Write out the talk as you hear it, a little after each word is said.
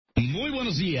Muy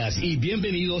buenos días y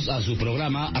bienvenidos a su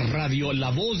programa Radio La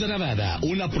Voz de Nevada,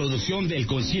 una producción del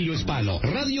Concilio Hispano.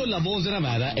 Radio La Voz de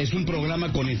Nevada es un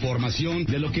programa con información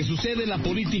de lo que sucede en la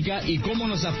política y cómo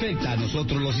nos afecta a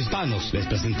nosotros los hispanos. Les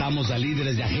presentamos a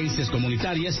líderes de agencias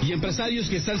comunitarias y empresarios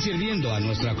que están sirviendo a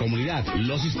nuestra comunidad.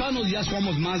 Los hispanos ya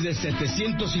somos más de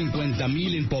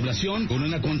 750,000 en población, con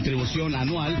una contribución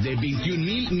anual de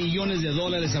 $21,000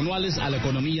 millones anuales a la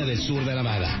economía del sur de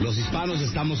Nevada. Los hispanos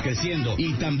estamos creciendo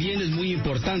y también es muy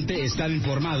importante estar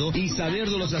informado y saber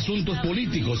de los asuntos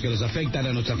políticos que nos afectan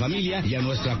a nuestra familia y a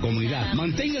nuestra comunidad.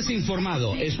 Manténgase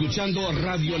informado escuchando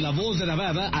Radio La Voz de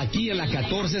Nevada aquí en la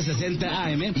 1460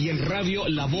 AM y en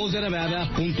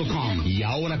radiolavozdenevada.com. Y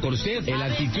ahora con usted, el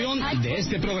anfitrión de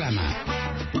este programa.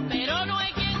 Pero no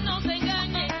hay quien nos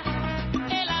engañe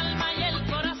el alma y el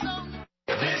corazón.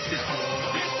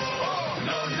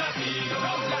 Los latinos,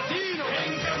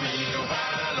 en camino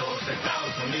para los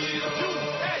Estados Unidos,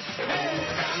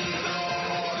 buscando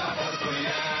la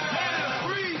oportunidad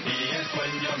y el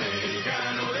sueño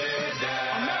americano de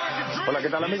ya. Hola, ¿qué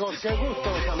tal, amigos? Qué gusto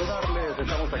saludarles.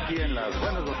 Estamos aquí en las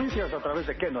buenas noticias a través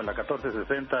de Keno en la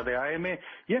 1460 de AM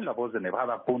y en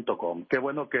lavozdenevada.com. Qué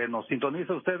bueno que nos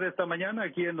sintoniza usted esta mañana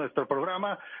aquí en nuestro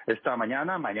programa. Esta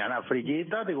mañana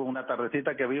frillita, digo, una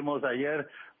tardecita que vimos ayer,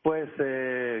 pues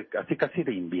casi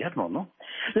de invierno, ¿no?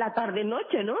 La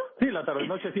tarde-noche, ¿no? Sí, la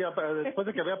tarde-noche, sí, después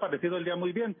de que había aparecido el día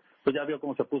muy bien, pues ya vio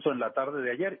cómo se puso en la tarde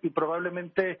de ayer y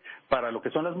probablemente para lo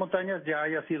que son las montañas ya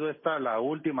haya sido esta la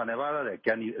última nevada de aquí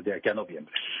a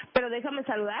noviembre. Pero déjame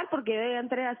saludar porque yo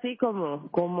entré así como,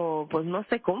 pues no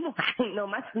sé cómo,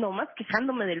 nomás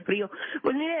quejándome del frío.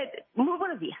 Pues mire, muy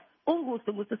buenos días. Un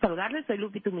gusto saludarles. Soy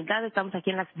Lupita Humildad. Estamos aquí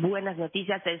en las buenas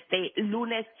noticias este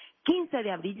lunes 15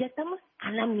 de abril. Ya estamos a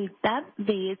la mitad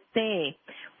de este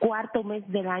cuarto mes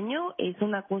del año. Es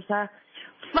una cosa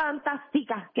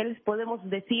fantástica. ¿Qué les podemos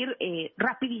decir?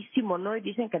 Rapidísimo, ¿no? Y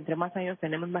dicen que entre más años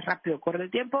tenemos, más rápido corre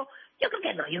el tiempo. Yo creo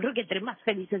que no. Yo creo que entre más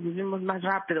felices vivimos, más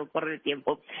rápido corre el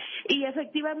tiempo. Y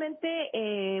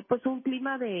efectivamente, pues un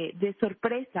clima de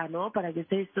sorpresa, ¿no? Para que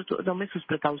usted tome sus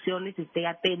precauciones, esté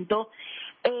atento.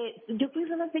 Yo creo que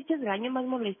son las fechas del año más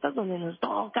molestas donde nos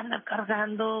toca andar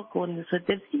cargando con el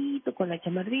suétercito, con la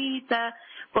chamarrita,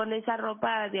 con esa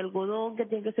ropa de algodón que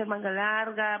tiene que ser manga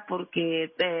larga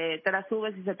porque te la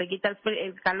subes y se te quita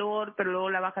el calor, pero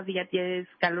luego la bajas y ya tienes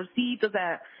calorcito, o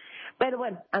sea, pero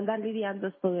bueno, andar lidiando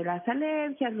esto de las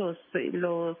alergias, los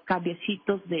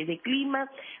cambiecitos de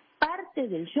clima, parte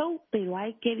del show, pero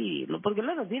hay que vivirlo, porque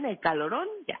luego nos viene el calorón,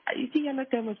 ya, y sí, ya no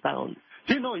tenemos para dónde.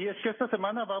 Sí, no, y es que esta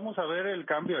semana vamos a ver el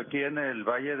cambio aquí en el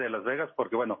Valle de Las Vegas,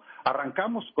 porque bueno,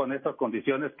 arrancamos con estas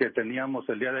condiciones que teníamos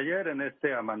el día de ayer, en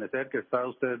este amanecer que está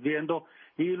usted viendo,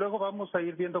 y luego vamos a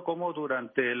ir viendo cómo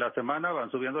durante la semana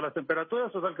van subiendo las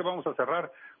temperaturas, o sea que vamos a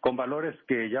cerrar con valores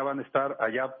que ya van a estar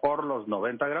allá por los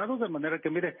 90 grados, de manera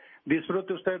que mire,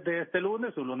 disfrute usted de este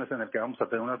lunes, un lunes en el que vamos a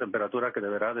tener una temperatura que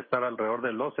deberá de estar alrededor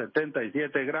de los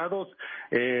 77 grados,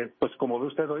 pues como ve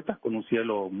usted ahorita, con un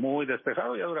cielo muy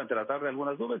despejado, ya durante la tarde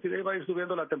algunas nubes y de ahí va a ir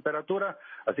subiendo la temperatura,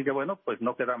 así que bueno, pues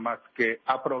no queda más que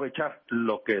aprovechar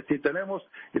lo que sí tenemos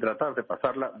y tratar de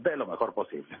pasarla de lo mejor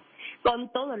posible.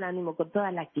 Con todo el ánimo, con toda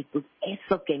la actitud,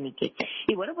 eso que ni qué.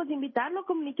 Y bueno, pues invitarlo,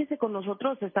 comuníquese con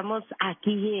nosotros, estamos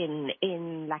aquí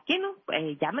en la Keno,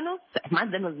 llámenos,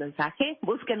 mándenos mensaje,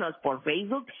 búsquenos por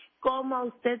Facebook, como a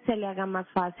usted se le haga más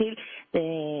fácil,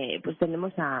 pues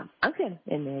tenemos a Ángel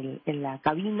en la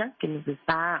cabina que nos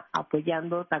está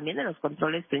apoyando también en los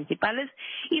controles principales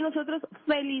y nosotros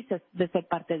felices de ser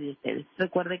parte de ustedes.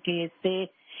 Recuerde que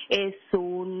este es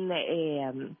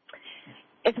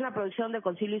es una producción de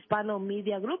Concilio Hispano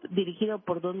Media Group dirigido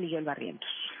por don Miguel Barrientos.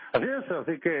 Así es,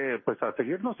 así que pues a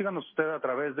seguirnos, síganos usted a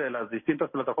través de las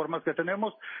distintas plataformas que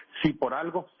tenemos. Si por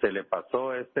algo se le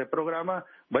pasó este programa,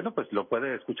 bueno, pues lo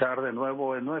puede escuchar de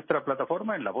nuevo en nuestra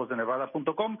plataforma, en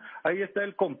lavozdenevada.com. Ahí está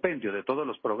el compendio de todos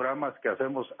los programas que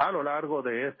hacemos a lo largo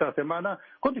de esta semana,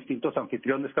 con distintos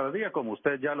anfitriones cada día. Como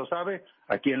usted ya lo sabe,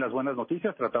 aquí en Las Buenas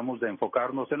Noticias tratamos de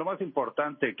enfocarnos en lo más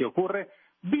importante que ocurre,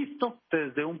 visto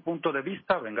desde un punto de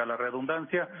vista, venga la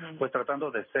redundancia, pues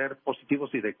tratando de ser positivos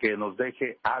y de que nos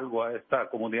deje algo a esta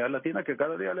comunidad latina que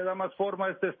cada día le da más forma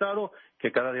a este estado,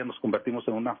 que cada día nos convertimos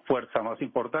en una fuerza más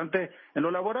importante. En lo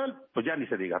laboral, pues ya ni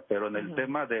se diga, pero en el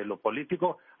tema de lo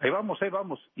político, ahí vamos,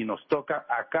 y nos toca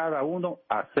a cada uno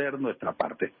hacer nuestra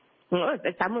parte. No,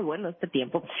 está muy bueno este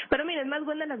tiempo. Pero miren, más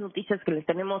buenas las noticias que les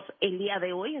tenemos el día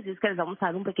de hoy, así es que les vamos a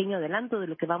dar un pequeño adelanto de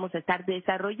lo que vamos a estar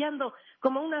desarrollando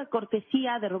como una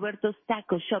cortesía de Roberto's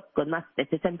Taco Shop con más de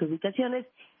 60 ubicaciones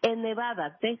en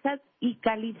Nevada, Texas y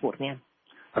California.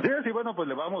 Así es, y bueno, pues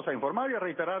le vamos a informar y a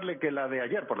reiterarle que la de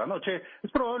ayer por la noche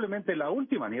es probablemente la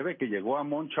última nieve que llegó a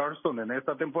Mount Charleston en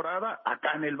esta temporada.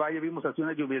 Acá en el valle vimos así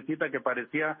una lluviecita que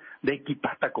parecía de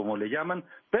equipata, como le llaman,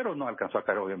 pero no alcanzó a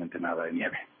caer obviamente nada de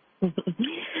nieve.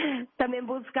 También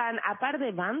buscan a par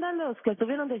de vándalos que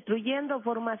estuvieron destruyendo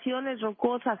formaciones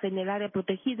rocosas en el área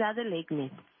protegida de Lake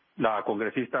Mead. La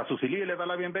congresista Susili le da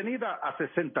la bienvenida a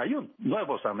 61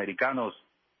 nuevos americanos.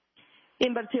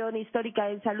 Inversión histórica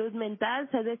en salud mental,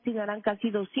 se destinarán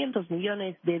casi $200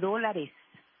 millones.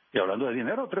 Y hablando de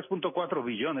dinero, 3.4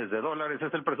 billones de dólares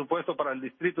es el presupuesto para el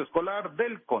distrito escolar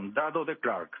del condado de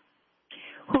Clark.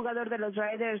 Jugador de los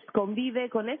Raiders convive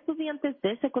con estudiantes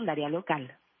de secundaria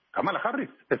local. Kamala Harris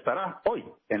estará hoy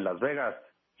en Las Vegas.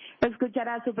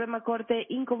 Escuchará Suprema Corte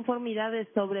inconformidades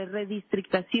sobre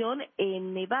redistrictación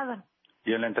en Nevada.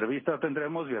 Y en la entrevista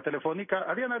tendremos vía telefónica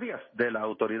a Diana Díaz, de la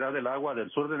Autoridad del Agua del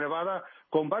Sur de Nevada,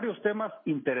 con varios temas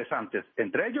interesantes.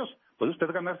 Entre ellos, puede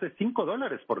usted ganarse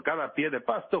 $5 por cada pie de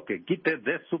pasto que quite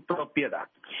de su propiedad.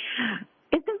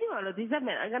 Esta última noticia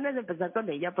me da ganas de empezar con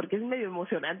ella porque es medio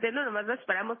emocionante. No, nomás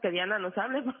esperamos que Diana nos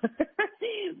hable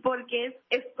porque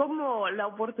es como la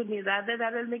oportunidad de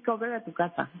dar el makeover a tu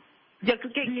casa. Yo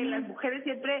creo que las mujeres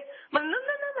siempre, bueno, no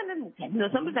las mujeres,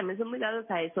 los hombres también son muy dados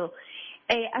a eso.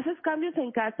 Haces cambios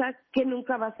en casa que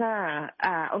nunca vas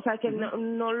o sea, que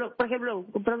no lo, por ejemplo,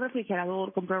 comprar un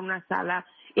refrigerador, comprar una sala,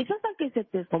 eso hasta que se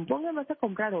te descomponga vas a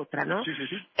comprar otra, ¿no? Sí.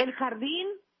 El jardín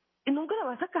nunca lo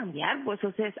vas a cambiar, pues,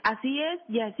 o sea, así es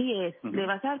y así es. Le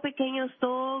vas a dar pequeños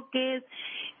toques,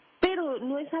 pero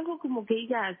no es algo como que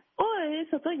digas,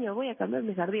 es otoño, voy a cambiar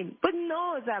mi jardín. Pues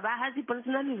no, o sea, bajas y pones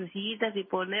unas lucecitas y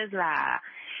pones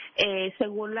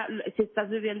según si estás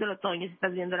viviendo el otoño, si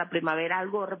estás viviendo la primavera,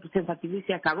 algo representativo y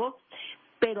se acabó.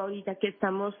 Pero ahorita que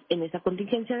estamos en esa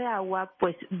contingencia de agua,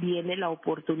 pues viene la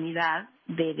oportunidad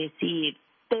de decir,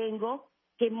 tengo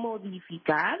que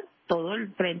modificar todo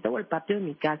el frente o el patio de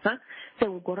mi casa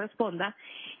según corresponda.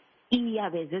 Y a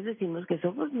veces decimos que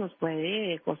eso pues nos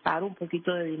puede costar un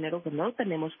poquito de dinero que no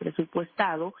tenemos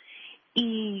presupuestado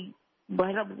y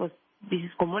bueno, pues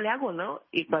dices, ¿cómo le hago, no?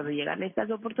 Y cuando llegan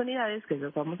estas oportunidades, que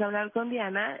nos vamos a hablar con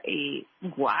Diana, y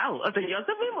wow, o sea, yo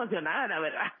estoy muy emocionada, la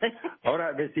verdad.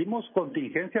 Ahora, decimos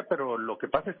contingencia, pero lo que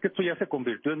pasa es que esto ya se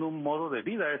convirtió en un modo de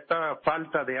vida, esta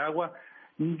falta de agua.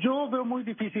 Yo veo muy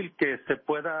difícil que se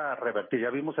pueda revertir. Ya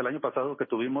vimos el año pasado que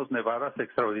tuvimos nevadas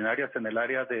extraordinarias en el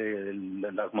área de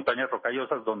las montañas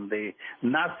rocallosas donde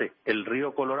nace el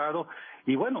río Colorado.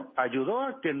 Y bueno, ayudó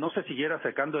a que no se siguiera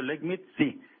secando el Lake Mead,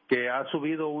 sí, que ha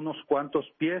subido unos cuantos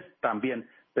pies también.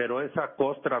 Pero esa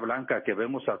costra blanca que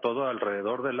vemos a todo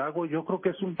alrededor del lago, yo creo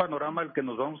que es un panorama al que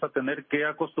nos vamos a tener que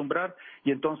acostumbrar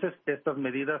y entonces estas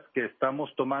medidas que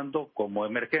estamos tomando como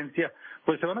emergencia,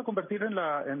 pues se van a convertir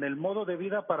en el modo de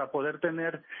vida para poder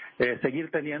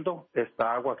seguir teniendo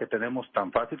esta agua que tenemos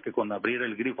tan fácil, que con abrir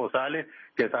el grifo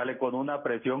que sale con una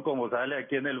presión como sale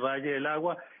aquí en el Valle del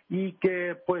Agua y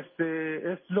que pues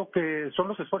es lo que son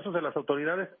los esfuerzos de las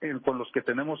autoridades con los que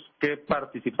tenemos que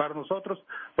participar nosotros,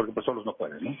 porque pues solos no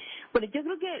pueden, ¿no? Bueno, yo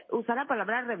creo que usar la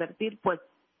palabra revertir, pues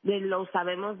lo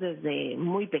sabemos desde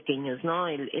muy pequeños, ¿no?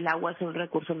 El agua es un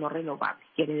recurso no renovable,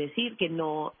 quiere decir que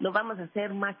no vamos a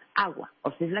hacer más agua,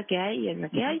 o sea, es la que hay, es la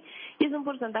que hay, y es un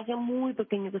porcentaje muy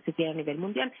pequeño que se tiene a nivel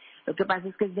mundial. Lo que pasa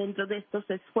es que dentro de estos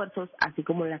esfuerzos, así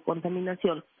como la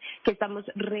contaminación, que estamos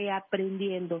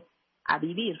reaprendiendo a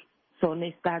vivir. Son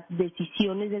estas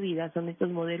decisiones de vida, son estos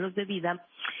modelos de vida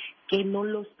que no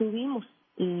los tuvimos.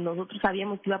 Nosotros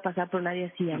sabíamos que iba a pasar, pero nadie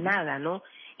hacía nada, ¿no?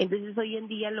 Entonces, hoy en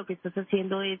día lo que estás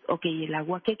haciendo es, el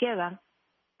agua que queda,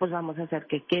 pues vamos a hacer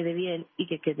que quede bien y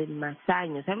que queden más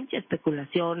años. Hay mucha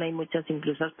especulación, hay muchas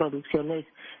incluso producciones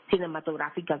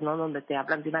cinematográficas, ¿no? Donde te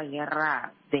hablan de una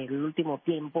guerra del último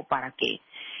tiempo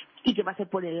y que va a ser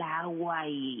por el agua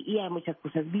y hay muchas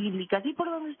cosas bíblicas y por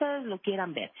donde ustedes lo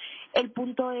quieran ver. El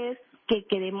punto es que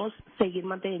queremos seguir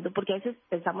manteniendo, porque a veces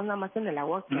pensamos nada más en el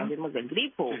agua que abrimos del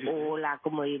grifo o la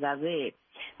comodidad de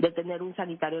tener un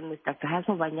sanitario en nuestra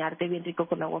casa o bañarte bien rico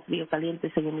con agua fría o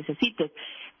caliente según necesites.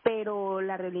 Pero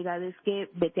la realidad es que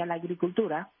vete a la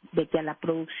agricultura, vete a la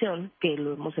producción, que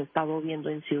lo hemos estado viendo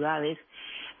en ciudades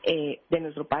de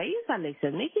nuestro país, Alex,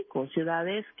 en México,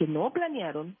 ciudades que no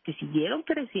planearon, que siguieron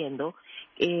creciendo,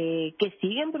 que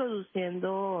siguen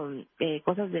produciendo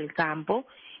cosas del campo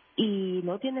y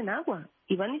no tienen agua.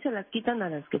 Y van y se las quitan a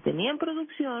las que tenían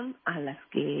producción, a las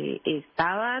que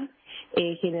estaban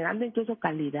generando incluso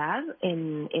calidad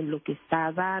en lo que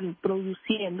estaban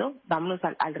produciendo. Vámonos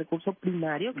al recurso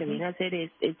primario, que viene a ser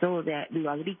esto de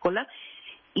lo agrícola,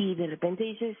 y de repente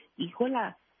dices,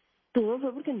 híjola, todo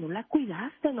fue porque no la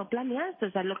cuidaste, no planeaste.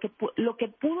 O sea, lo que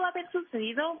pudo haber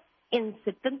sucedido en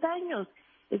 70 años,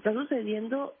 está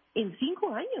sucediendo en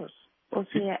 5 años. O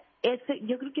sea,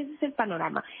 yo creo que ese es el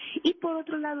panorama. Y por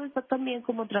otro lado está también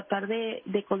como tratar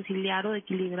de conciliar o de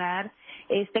equilibrar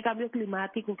este cambio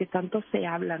climático que tanto se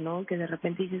habla, ¿no? Que de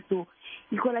repente dices tú,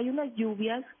 híjole, hay unas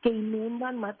lluvias que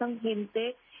inundan, matan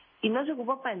gente y no se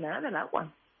ocupa para nada del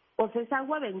agua. O sea, esa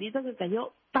agua bendita que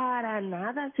cayó, para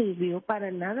nada sirvió,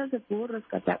 para nada se pudo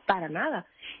rescatar, para nada.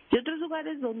 Y otros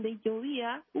lugares donde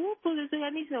llovía, pues eso ya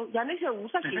ni se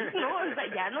usa aquí, ¿no? O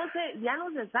sea, ya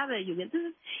no se sabe de lluvia.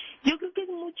 Entonces, yo creo que es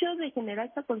mucho de generar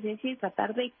esta conciencia y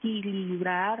tratar de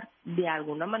equilibrar de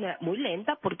alguna manera, muy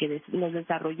lenta, porque nos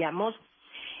desarrollamos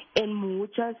en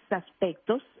muchos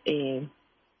aspectos,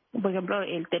 por ejemplo,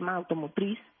 el tema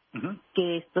automotriz,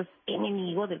 que esto es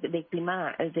enemigo del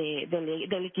clima,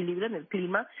 del equilibrio en el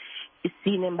clima.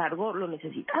 Sin embargo, lo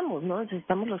necesitamos, ¿no?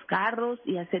 Necesitamos los carros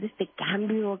y hacer este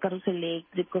cambio a carros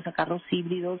eléctricos, a carros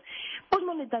híbridos. Pues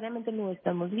monetariamente no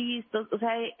estamos listos. O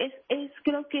sea,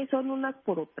 creo que son unas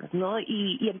por otras, ¿no?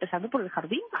 Y empezando por el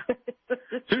jardín.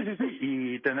 Sí.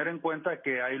 Y tener en cuenta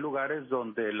que hay lugares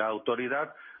donde la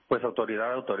autoridad, pues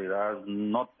autoridad,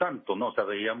 no tanto, ¿no? O sea,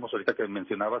 veíamos ahorita que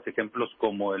mencionabas ejemplos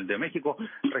como el de México,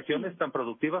 regiones tan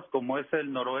productivas como es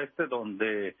el noroeste,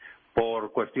 donde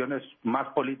por cuestiones más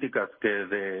políticas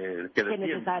que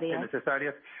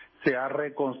necesarias, se ha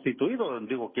reconstituido.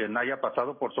 Digo, quien haya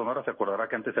pasado por Sonora se acordará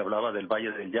que antes se hablaba del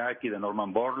Valle del Yaqui, de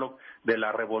Norman Borlaug, de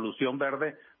la Revolución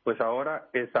Verde, pues ahora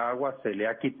esa agua se le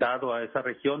ha quitado a esa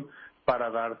región para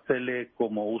dársele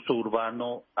como uso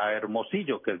urbano a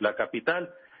Hermosillo, que es la capital.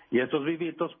 Y esos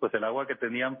vivitos, pues el agua que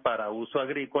tenían para uso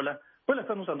agrícola, pues la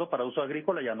están usando para uso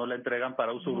agrícola, ya no la entregan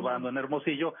para uso urbano en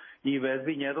Hermosillo, y ves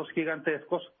viñedos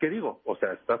gigantescos, que digo, o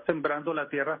sea, estás sembrando la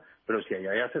tierra, pero si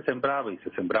allá ya se sembraba y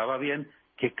se sembraba bien,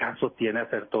 ¿qué caso tiene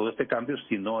hacer todo este cambio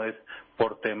si no es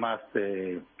por temas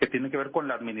que tienen que ver con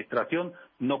la administración,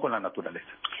 no con la naturaleza?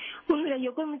 Pues mira,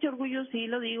 yo con mucho orgullo sí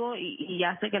lo digo, y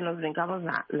ya sé que nos brincamos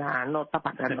la nota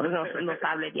para que nos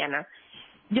hable Diana.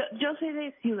 Yo soy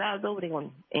de Ciudad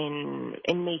Obregón,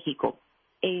 en México.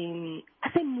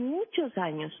 Hace muchos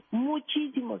años,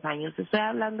 muchísimos años, estoy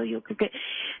hablando, yo creo que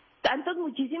tantos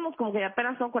muchísimos como que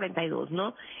apenas son 42,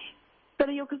 ¿no?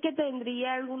 Pero yo creo que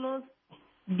tendría algunos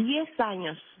 10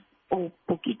 años o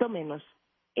poquito menos.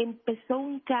 Empezó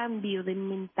un cambio de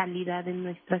mentalidad en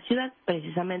nuestra ciudad,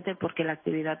 precisamente porque la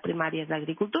actividad primaria es la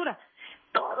agricultura.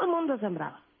 Todo el mundo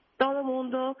sembraba, todo el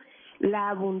mundo.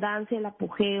 La abundancia, el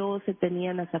apogeo, se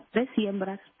tenían hasta 3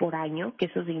 siembras por año, que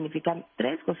eso significa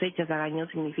 3 cosechas al año,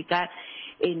 significa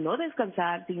no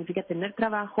descansar, significa tener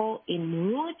trabajo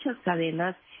en muchas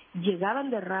cadenas,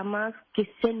 llegaban de ramas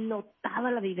que se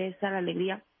notaba la viveza, la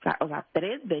alegría, o sea,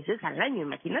 3 veces al año,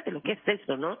 imagínate lo que es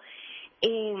eso, ¿no?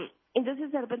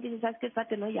 Entonces de repente dices, ¿sabes qué?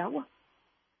 Fíjate, no hay agua.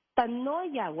 Tan no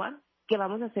hay agua que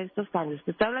vamos a hacer estos cambios.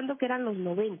 Te estoy hablando que eran los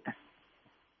 90.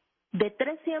 De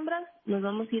 3 siembras nos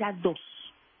vamos a ir a 2.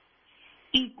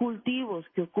 Y cultivos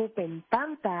que ocupen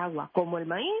tanta agua como el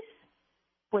maíz,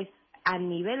 pues a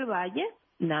nivel valle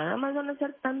nada más van a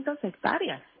ser tantas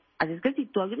hectáreas. Así es que si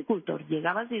tu agricultor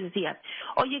llegabas y decías,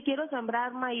 oye, quiero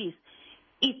sembrar maíz,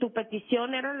 y tu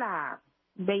petición era la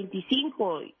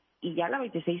 25 y ya la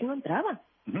 26 no entraba.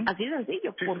 Así de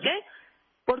sencillo. ¿Por qué?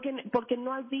 Porque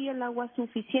no había el agua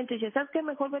suficiente. Y dices, ¿sabes qué?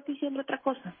 Mejor vete y siembra otra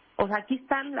cosa. O sea, aquí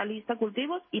están la lista de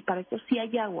cultivos y para esto sí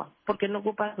hay agua, porque no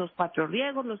ocupas los 4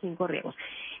 riegos, los 5 riegos.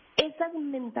 Esas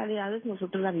mentalidades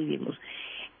nosotros las vivimos.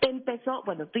 Empezó,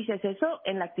 bueno, tú dices eso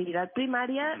en la actividad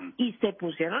primaria y se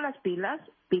pusieron las pilas,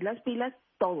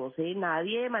 todos, ¿eh?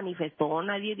 Nadie manifestó,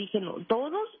 nadie dije no,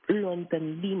 todos lo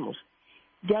entendimos.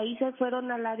 De ahí se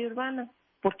fueron al área urbana.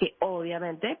 Porque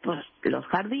obviamente, pues, los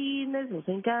jardines nos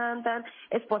encantan,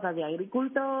 esposas de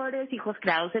agricultores, hijos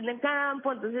criados en el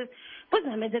campo, entonces, pues,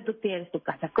 realmente tú quieres tu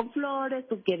casa con flores,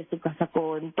 tú quieres tu casa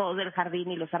con todo el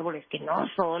jardín y los árboles que no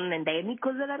son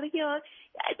endémicos de la región,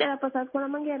 y ahí te la pasas con la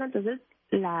manguera, entonces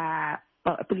la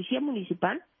policía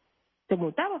municipal te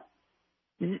multaba.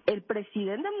 El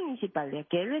presidente municipal de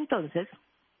aquel entonces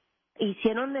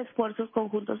hicieron esfuerzos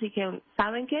conjuntos y dijeron,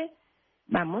 ¿saben qué?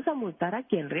 Vamos a multar a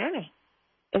quien riegue.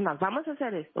 Es más, vamos a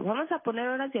hacer esto, vamos a poner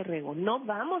horas de riego, no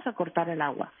vamos a cortar el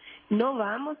agua, no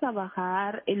vamos a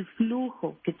bajar el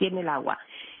flujo que tiene el agua.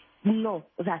 No,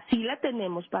 o sea, sí la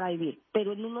tenemos para vivir,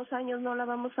 pero en unos años no la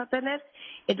vamos a tener,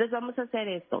 entonces vamos a hacer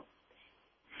esto.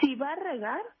 Si va a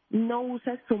regar, no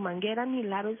use su manguera ni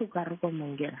lave su carro con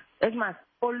manguera. Es más,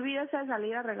 olvídese de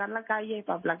salir a regar la calle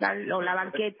para aplacar o la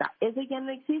banqueta. Eso ya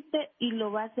no existe y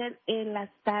lo va a hacer en las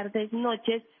tardes,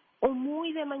 noches o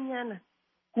muy de mañana,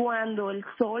 cuando el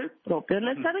sol propio de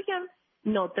nuestra región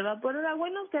no te va a poner agua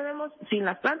y nos quedemos sin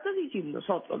las plantas y sin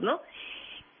nosotros, ¿no?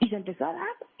 Y se empezó a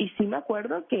dar. Y sí me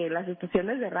acuerdo que las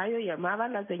estaciones de radio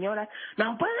llamaban a las señoras,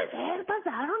 no puede ser,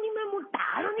 pasaron y me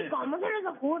multaron, y cómo se les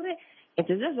ocurre.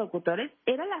 Entonces los locutores,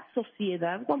 era la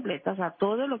sociedad completa, o sea,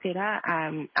 todo lo que era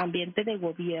ambiente de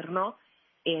gobierno,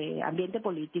 ambiente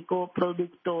político,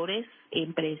 productores,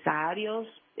 empresarios,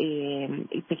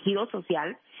 tejido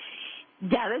social.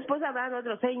 Ya después habrán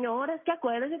otros, señores, que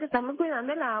acuérdense que estamos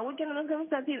cuidando el agua y que no nos queremos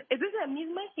decir. Esa es la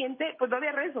misma gente, pues no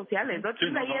había redes sociales, ¿no?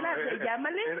 Entonces ahí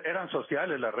llámale. Eran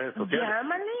sociales las redes sociales.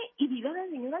 Llámale y diga a la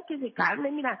señora que se calme.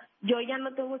 Mira, yo ya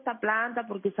no tengo esta planta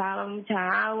porque usaba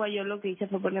mucha agua. Yo lo que hice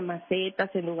fue poner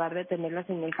macetas en lugar de tenerlas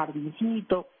en el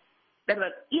jardincito.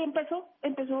 ¿Verdad? Y empezó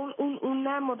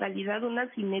una modalidad, una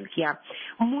sinergia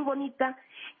muy bonita.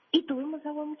 Y tuvimos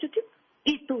agua mucho tiempo.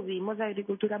 Y tuvimos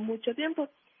agricultura mucho tiempo.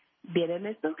 Vienen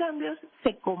estos cambios,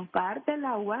 se comparte el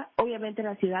agua, obviamente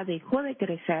la ciudad dejó de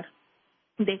crecer,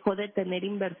 dejó de tener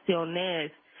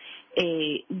inversiones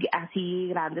así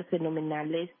grandes,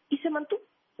 fenomenales, y se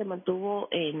mantuvo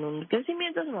en un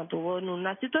crecimiento, se mantuvo en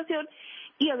una situación,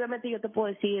 y obviamente yo te puedo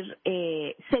decir,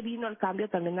 se vino el cambio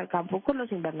también al campo con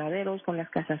los invernaderos, con las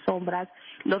casas sombras,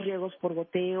 los riegos por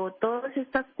goteo, todas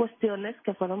estas cuestiones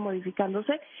que fueron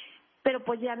modificándose, pero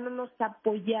pues ya no nos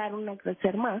apoyaron a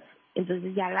crecer más.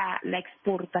 Entonces ya la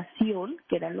exportación,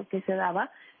 que era lo que se daba,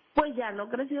 pues ya no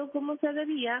creció como se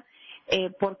debía,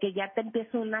 porque ya te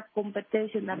empieza una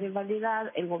competencia, una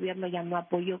rivalidad. El gobierno ya no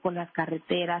apoyó con las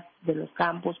carreteras de los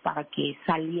campos para que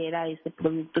saliera ese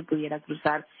producto y pudiera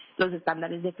cruzar los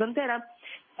estándares de frontera,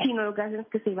 sino lo que hacen es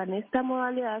que se iban en esta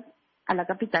modalidad a la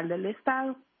capital del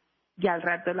estado. Ya al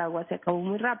rato el agua se acabó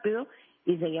muy rápido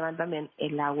y se llevan también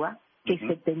el agua que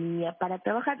se tenía para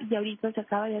trabajar, y ahorita se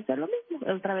acaba de hacer lo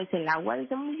mismo. Otra vez el agua de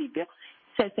ese municipio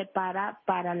se separa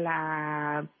para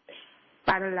la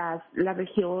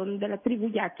región de la tribu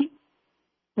Yaqui.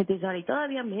 Entonces ahora hay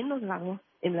todavía menos agua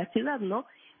en la ciudad, ¿no?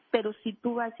 Pero si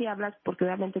tú vas y hablas, porque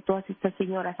obviamente todas estas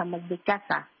señoras amas de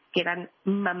casa, que eran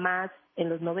mamás en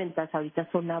los 90, ahorita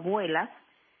son abuelas,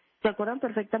 se acuerdan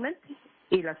perfectamente.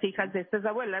 Y las hijas de estas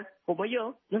abuelas, como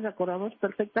yo, nos acordamos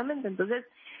perfectamente. Entonces,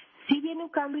 sí viene un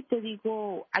cambio y te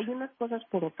digo, hay unas cosas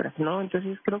por otras, ¿no?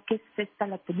 Entonces creo que es esta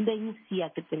la tendencia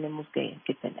que tenemos que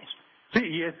tener. Sí,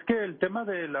 y es que el tema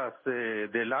de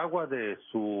del agua, de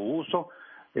su uso,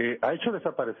 ha hecho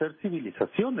desaparecer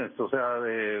civilizaciones. O sea,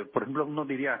 por ejemplo, uno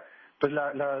diría, pues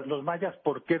los mayas,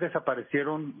 ¿por qué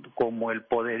desaparecieron como el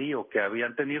poderío que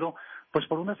habían tenido? Pues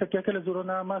por una sequía que les duró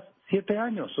nada más 7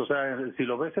 años. O sea, si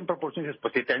lo ves en proporción, dices,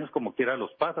 pues 7 años como quiera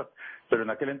los pasas. Pero en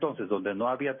aquel entonces, donde no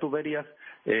había tuberías,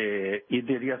 y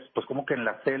dirías, pues como que en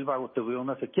la selva tuvieron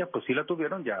una sequía, pues sí la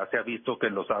tuvieron. Ya se ha visto que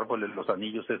en los árboles, los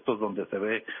anillos estos donde se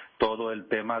ve todo el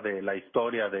tema de la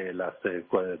historia de las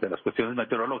cuestiones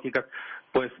meteorológicas,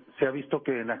 pues se ha visto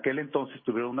que en aquel entonces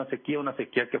tuvieron una sequía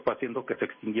que fue haciendo que se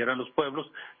extinguieran los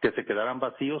pueblos, que se quedaran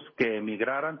vacíos, que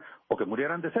emigraran o que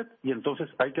murieran de sed. Y entonces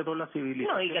ahí quedó la civilización.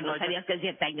 No, y que no sabías que en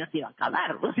 7 años iba a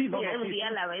acabar, ¿no? Sí, no, un sí, día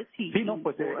a la vez, sí. Sí, no,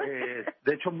 pues de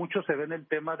hecho mucho se ve en el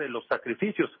tema de los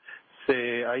sacrificios.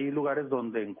 Hay lugares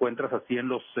donde encuentras así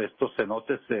en estos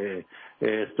cenotes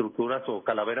estructuras o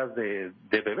calaveras de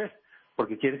bebés,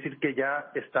 porque quiere decir que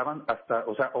ya estaban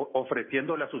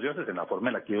ofreciéndole a sus dioses, en la forma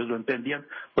en la que ellos lo entendían,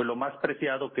 pues lo más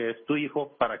preciado, que es tu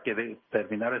hijo, para que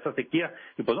terminara esa sequía,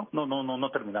 y pues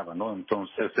no terminaba, ¿no?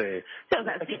 Entonces,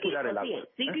 hay que cuidar el agua.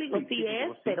 Cíclico sí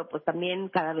es, pero pues también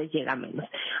cada vez llega menos.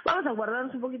 Vamos a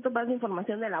guardarnos un poquito más de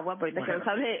información del agua, para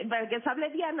que nos hable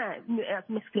Diana,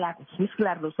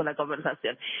 mezclarnos con la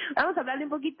conversación. Vamos a hablarle un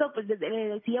poquito, pues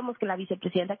decíamos que la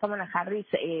vicepresidenta Kamala Harris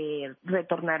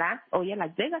retornará hoy a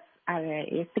Las Vegas,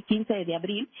 este 15 de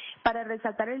abril, para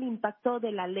resaltar el impacto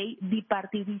de la ley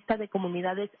bipartidista de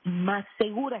comunidades más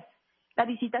seguras. La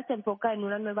visita se enfoca en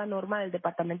una nueva norma del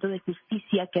Departamento de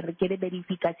Justicia que requiere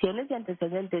verificaciones de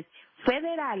antecedentes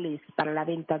federales para la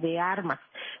venta de armas,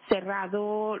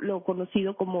 cerrado lo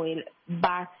conocido como el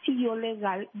vacío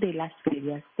legal de las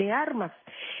ferias de armas.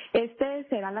 Este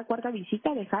será la 4ª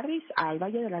visita de Harris al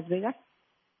Valle de Las Vegas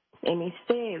en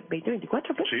este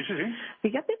 2024, pues. Sí.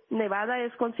 Fíjate, Nevada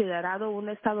es considerado un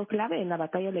estado clave en la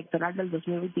batalla electoral del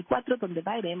 2024, donde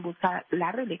Biden busca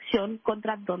la reelección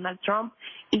contra Donald Trump.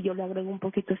 Y yo le agrego un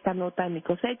poquito esta nota en mi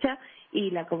cosecha,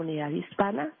 y la comunidad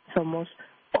hispana somos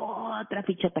otra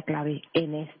ficheta clave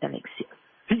en esta elección.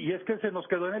 Sí, y es que se nos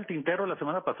quedó en el tintero la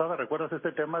semana pasada, ¿recuerdas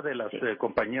este tema de las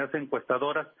compañías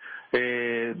encuestadoras?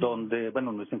 Donde,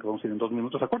 bueno, nos dicen que vamos a ir en 2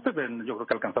 minutos a corte, yo creo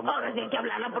que alcanzamos. Ahora sí hay que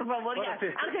hablarla, por favor, ya. Sí.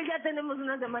 Ángel, ya tenemos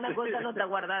una semana corta, nota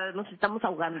guardada, nos estamos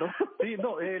ahogando. Sí,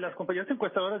 no, las compañías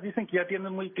encuestadoras dicen que ya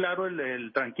tienen muy claro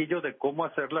el tranquillo de cómo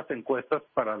hacer las encuestas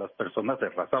para las personas de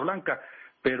raza blanca.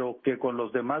 pero que con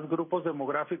los demás grupos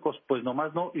demográficos, pues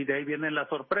nomás no, y de ahí vienen las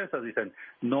sorpresas. Dicen,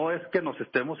 no es que nos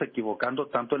estemos equivocando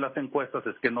tanto en las encuestas,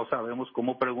 es que no sabemos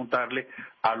cómo preguntarle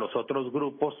a los otros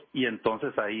grupos, y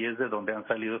entonces ahí es de donde han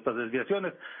salido estas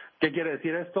desviaciones. ¿Qué quiere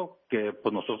decir esto? Que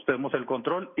pues nosotros tenemos el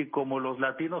control, y como los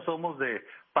latinos somos de,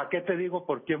 ¿para qué te digo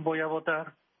por quién voy a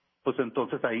votar? Pues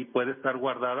entonces ahí puede estar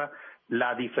guardada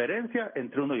la diferencia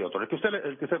entre uno y otro, el que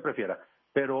usted prefiera.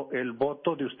 Pero el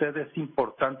voto de usted es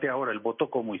importante ahora, el voto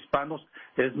como hispanos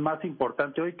es más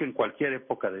importante hoy que en cualquier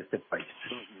época de este país.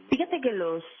 Fíjate que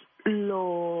los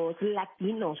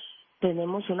latinos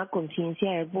tenemos una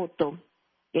conciencia de voto,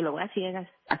 que lo voy a decir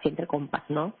así entre compas,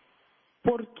 ¿no?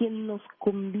 Por quien nos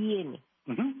conviene.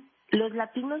 Uh-huh. Los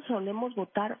latinos solemos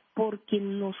votar por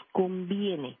quien nos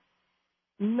conviene,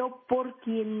 no por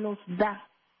quien nos da.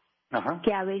 Ajá.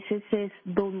 Que a veces es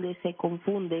donde se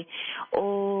confunde,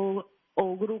 o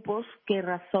grupos que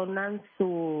razonan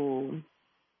su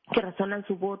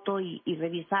voto y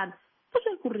revisan pues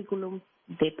el currículum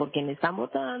de por quién están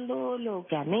votando, lo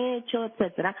que han hecho,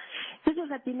 etcétera. Entonces los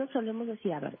latinos solemos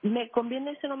decir, a ver, ¿me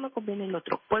conviene este o no me conviene el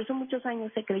otro? Por eso muchos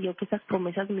años se creyó que esas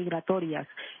promesas migratorias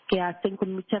que hacen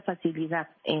con mucha facilidad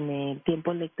en el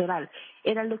tiempo electoral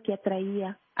era lo que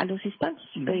atraía a los hispanos.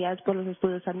 Pero ya después los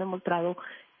estudios han demostrado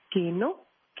que no,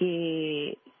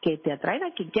 que te atraen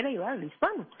a quien quiera ayudar al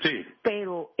hispano. Sí.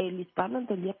 Pero el hispano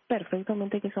entendía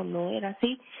perfectamente que eso no era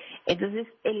así. Entonces,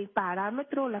 el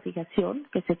parámetro o la fijación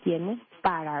que se tiene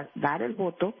para dar el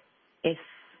voto es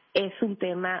un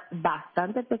tema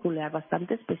bastante peculiar,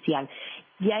 bastante especial.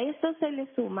 Y a esto se le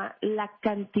suma la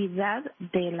cantidad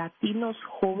de latinos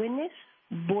jóvenes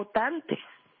votantes,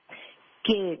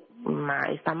 que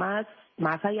está más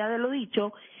allá de lo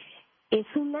dicho. Es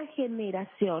una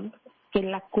generación que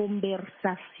la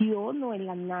conversación o el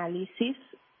análisis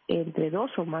entre dos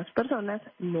o más personas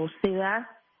no se da.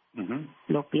 Uh-huh.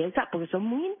 Lo piensan, porque son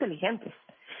muy inteligentes,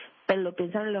 pero lo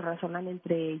piensan y lo razonan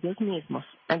entre ellos mismos.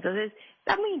 Entonces,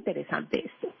 está muy interesante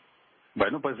esto.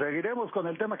 Bueno, pues seguiremos con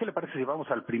el tema. ¿Qué le parece si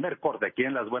vamos al primer corte aquí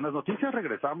en Las Buenas Noticias?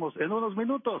 Regresamos en unos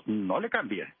minutos. No le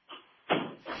cambie.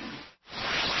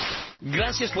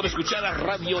 Gracias por escuchar a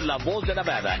Radio La Voz de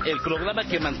Nevada, el programa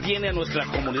que mantiene a nuestra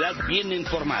comunidad bien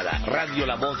informada. Radio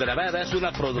La Voz de Nevada es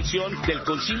una producción del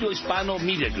Concilio Hispano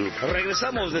Media Group.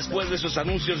 Regresamos después de esos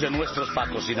anuncios de nuestros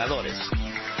patrocinadores.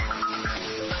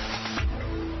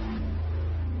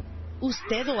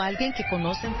 ¿Usted o alguien que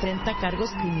conoce enfrenta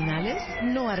cargos criminales?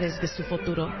 No arriesgue su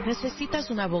futuro. Necesitas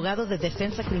un abogado de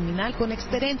defensa criminal con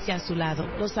experiencia a su lado.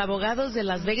 Los abogados de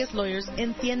Las Vegas Lawyers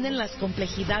entienden las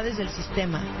complejidades del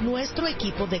sistema. Nuestro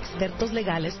equipo de expertos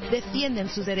legales defienden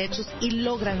sus derechos y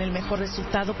logran el mejor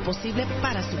resultado posible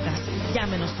para su caso.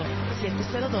 Llámenos hoy,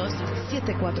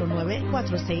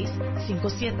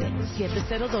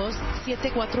 702-749-4657.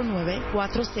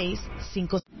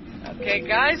 702-749-4657. Okay,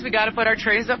 guys, we got to put our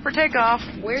trays up for takeoff.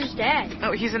 Where's Dad?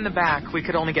 Oh, he's in the back. We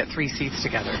could only get 3 seats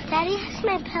together. Daddy has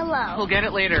my pillow. We'll get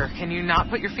it later. Can you not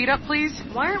put your feet up, please?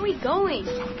 Why aren't we going?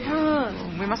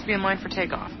 We must be in line for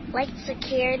takeoff. Like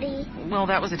security? Well,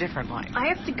 that was a different line. I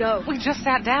have to go. We just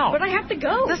sat down. But I have to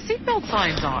go. The seatbelt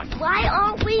sign's on. Why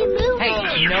aren't we moving?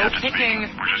 Hey, no kicking.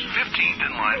 We're just 15th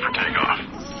in line for takeoff.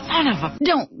 Son of a...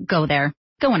 Don't go there.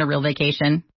 Go on a real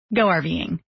vacation. Go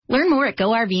RVing. Learn more at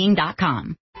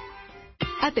GoRVing.com.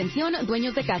 Atención,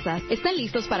 dueños de casas. ¿Están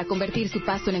listos para convertir su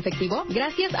pasto en efectivo?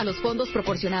 Gracias a los fondos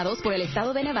proporcionados por el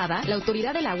Estado de Nevada, la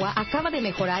Autoridad del Agua acaba de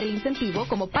mejorar el incentivo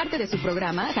como parte de su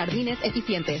programa Jardines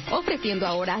Eficientes, ofreciendo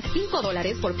ahora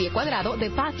 $5 por pie cuadrado de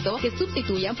pasto que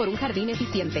sustituyan por un jardín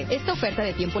eficiente. Esta oferta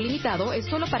de tiempo limitado es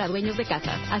solo para dueños de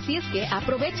casas, así es que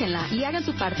aprovéchenla y hagan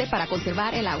su parte para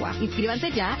conservar el agua.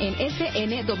 Inscríbanse ya en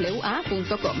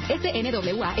snwa.com.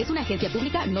 SNWA es una agencia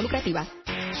pública no lucrativa.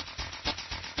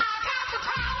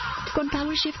 Con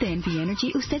PowerShift de NV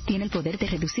Energy, usted tiene el poder de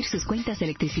reducir sus cuentas de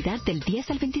electricidad del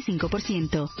 10 al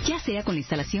 25%, ya sea con la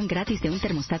instalación gratis de un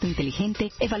termostato inteligente,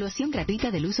 evaluación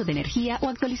gratuita del uso de energía o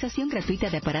actualización gratuita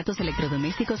de aparatos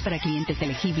electrodomésticos para clientes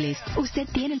elegibles. Usted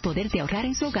tiene el poder de ahorrar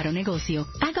en su hogar o negocio.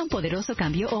 Haga un poderoso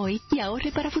cambio hoy y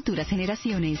ahorre para futuras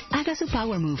generaciones. Haga su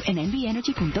Power Move en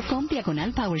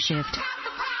nvenergy.com/PowerShift.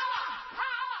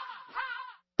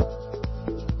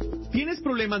 ¿Tienes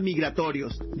problemas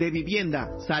migratorios, de vivienda,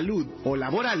 salud o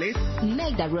laborales?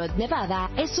 Make the Road Nevada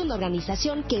es una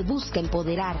organización que busca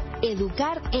empoderar,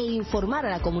 educar e informar a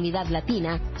la comunidad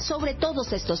latina sobre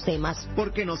todos estos temas.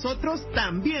 Porque nosotros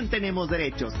también tenemos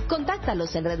derechos.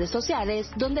 Contáctalos en redes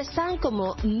sociales donde están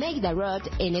como Make the Road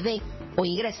NV o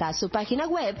ingresa a su página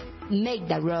web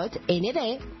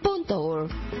maketheroadnv.org.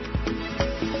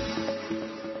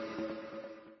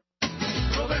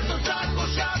 Roberto Taco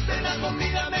Shop de la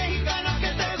comida mexicana que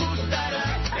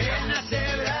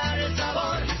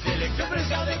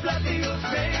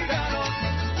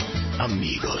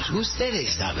amigos,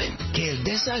 ustedes saben que el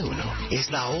desayuno es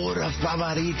la hora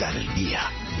favorita del día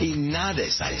y nada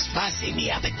satisface mi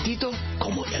apetito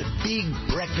como el Big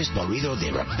Breakfast Burrito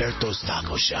de Roberto's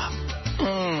Taco Shop.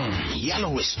 Ya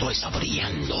lo estoy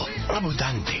saboreando.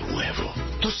 Abundante huevo,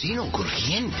 tocino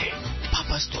crujiente,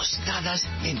 papas tostadas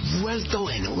envuelto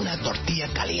en una tortilla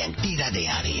calientita de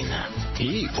harina.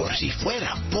 Y por si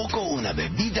fuera poco, una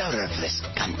bebida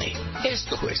refrescante.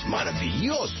 Esto es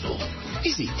maravilloso.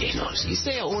 Visítenos y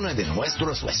sea uno de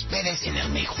nuestros huéspedes en el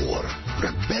mejor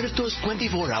Roberto's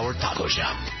 24-Hour Taco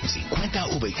Shop.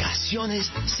 50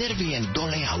 ubicaciones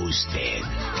sirviéndole a usted.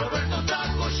 Roberto's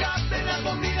Taco Shop, de la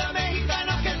comida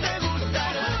mexicana que te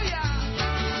gustará.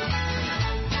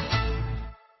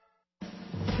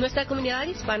 Nuestra comunidad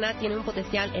hispana tiene un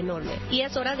potencial enorme y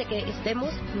es hora de que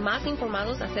estemos más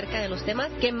informados acerca de los temas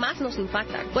que más nos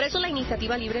impactan. Por eso la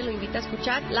Iniciativa Libre lo invita a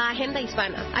escuchar la Agenda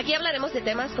Hispana. Aquí hablaremos de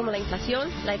temas como la inflación,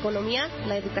 la economía,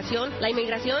 la educación, la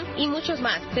inmigración y muchos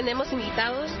más. Tenemos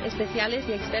invitados especiales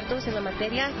y expertos en la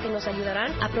materia que nos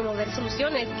ayudarán a promover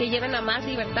soluciones que lleven a más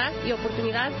libertad y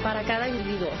oportunidad para cada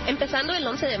individuo. Empezando el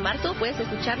 11 de marzo, puedes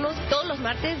escucharnos todos los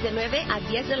martes de 9 a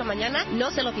 10 de la mañana. No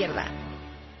se lo pierda.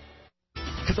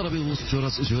 ¿Qué tal, amigos,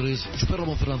 señoras y señores? Super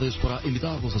Ramón Fernández para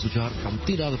invitarlos a escuchar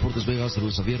Cantina Deportes Vegas de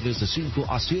lunes a viernes de 5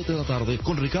 a 7 de la tarde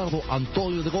con Ricardo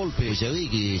Antonio de Golpe. Ya vi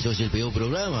que sos el peor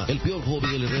programa, el peor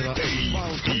hobby de Herrera.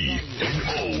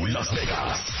 KTNO Las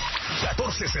Vegas,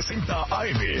 1460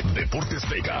 AM, Deportes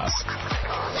Vegas.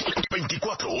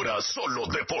 24 horas solo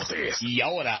deportes. Y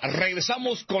ahora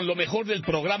regresamos con lo mejor del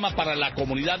programa para la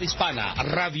comunidad hispana,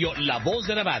 Radio La Voz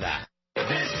de Nevada.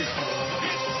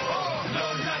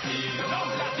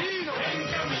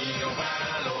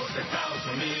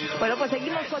 Bueno, pues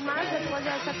seguimos con más después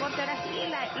de esta corte. Ahora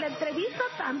sí, la entrevista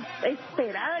tan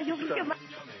esperada. Yo creo que más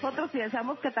nosotros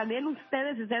pensamos que también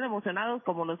ustedes estén emocionados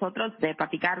como nosotros de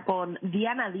platicar con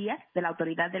Diana Díaz, de la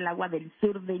Autoridad del Agua del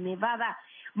Sur de Nevada.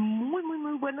 Muy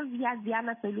buenos días,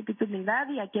 Diana. Soy Lupita Humildad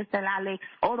y aquí está el Alex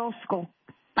Orozco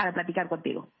para platicar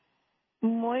contigo.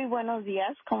 Muy buenos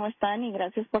días, ¿cómo están? Y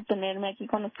gracias por tenerme aquí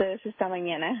con ustedes esta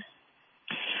mañana.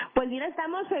 Pues mira,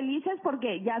 estamos felices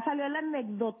porque ya salió el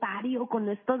anecdotario con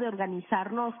esto de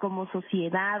organizarnos como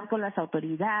sociedad, con las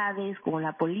autoridades, con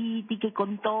la política y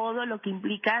con todo lo que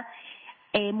implica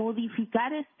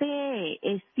modificar este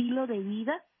estilo de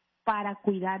vida para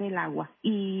cuidar el agua.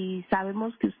 Y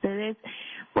sabemos que ustedes,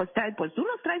 pues tú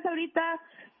nos traes ahorita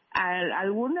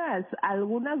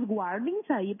algunas warnings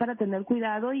ahí para tener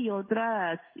cuidado y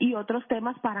otros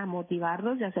temas para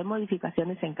motivarlos y hacer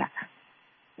modificaciones en casa.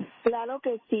 Claro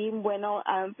que sí. Bueno,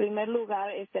 en primer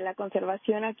lugar, la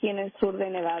conservación aquí en el sur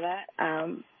de Nevada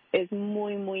es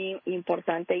muy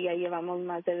importante. Ya llevamos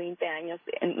más de 20 años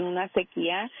en una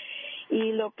sequía.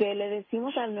 Y lo que le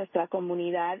decimos a nuestra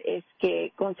comunidad es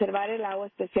que conservar el agua,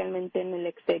 especialmente en el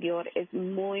exterior, es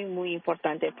muy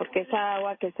importante, porque esa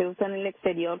agua que se usa en el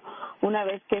exterior, una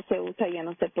vez que se usa ya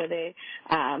no se puede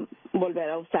volver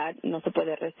a usar, no se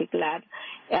puede reciclar,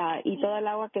 y toda el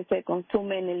agua que se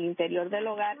consume en el interior del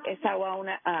hogar, esa agua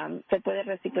se puede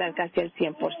reciclar casi al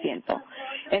 100%.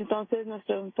 Entonces,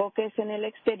 nuestro enfoque es en el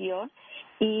exterior.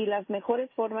 Y las mejores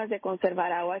formas de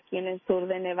conservar agua aquí en el sur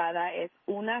de Nevada es,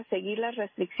 una, seguir las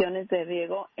restricciones de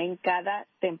riego en cada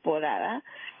temporada.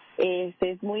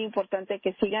 Es muy importante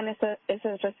que sigan esas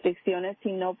restricciones,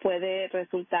 si no puede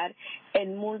resultar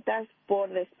en multas por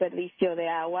desperdicio de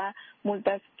agua,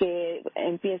 multas que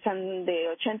empiezan de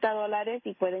 $80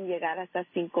 y pueden llegar hasta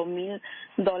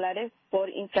 $5,000 por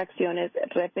infracciones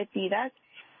repetidas.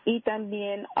 Y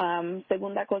también,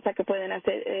 segunda cosa que pueden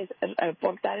hacer es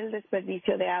reportar el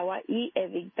desperdicio de agua y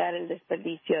evitar el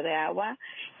desperdicio de agua.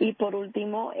 Y por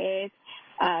último es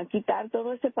quitar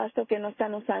todo ese pasto que no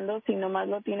están usando, si nomás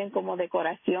lo tienen como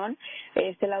decoración.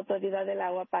 La Autoridad del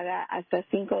Agua paga hasta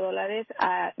 $5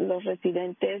 a los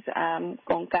residentes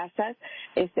con casas,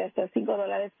 hasta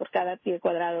 $5 por cada pie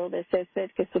cuadrado de césped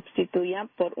que sustituyan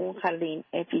por un jardín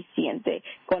eficiente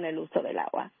con el uso del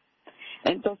agua.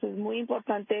 Entonces, muy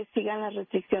importante, sigan las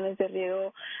restricciones de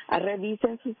riego,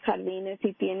 revisen sus jardines.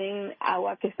 Si tienen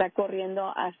agua que está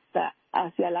corriendo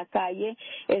hacia la calle,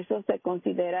 eso se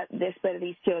considera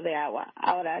desperdicio de agua.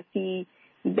 Ahora, si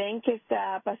ven que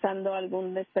está pasando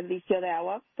algún desperdicio de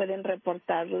agua, pueden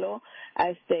reportarlo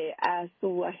a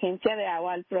su agencia de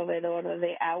agua, al proveedor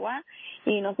de agua,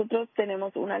 y nosotros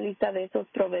tenemos una lista de esos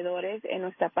proveedores en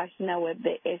nuestra página web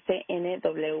de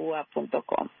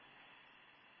snwa.com.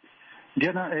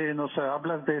 Diana, nos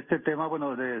hablas de este tema,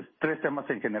 bueno, de tres temas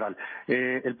en general.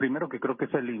 El primero, que creo que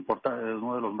es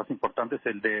uno de los más importantes,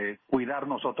 el de cuidar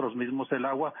nosotros mismos el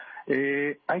agua.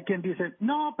 Hay quien dice,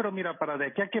 no, pero mira, para de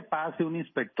aquí a que pase un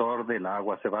inspector del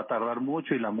agua se va a tardar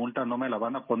mucho y la multa no me la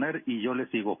van a poner, y yo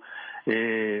les digo,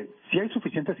 sí hay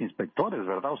suficientes inspectores,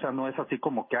 ¿verdad? O sea, no es así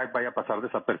como que vaya a pasar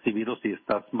desapercibido si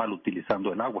estás mal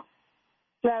utilizando el agua.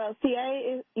 Claro, sí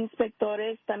hay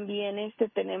inspectores también.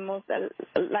 Tenemos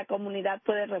la comunidad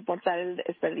puede reportar el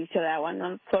desperdicio de agua,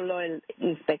 no solo el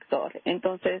inspector.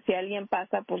 Entonces, si alguien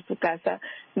pasa por su casa,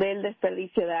 ve el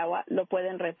desperdicio de agua, lo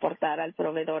pueden reportar al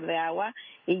proveedor de agua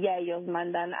y ya ellos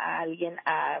mandan a alguien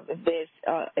a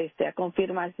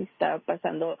confirmar si está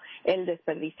pasando el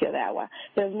desperdicio de agua.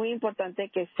 Pero es muy importante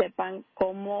que sepan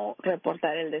cómo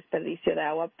reportar el desperdicio de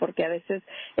agua, porque a veces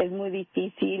es muy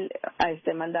difícil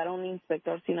mandar a un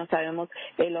inspector si no sabemos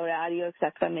el horario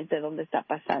exactamente dónde está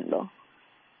pasando.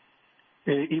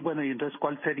 Y bueno, y entonces,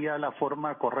 ¿cuál sería la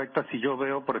forma correcta si yo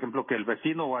veo, por ejemplo, que el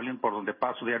vecino o alguien por donde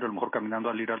paso diario, a lo mejor caminando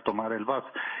al ir a tomar el bus,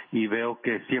 y veo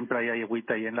que siempre hay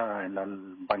agüita ahí en la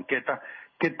banqueta?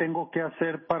 ¿Qué tengo que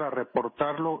hacer para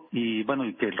reportarlo y, bueno,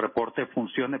 y que el reporte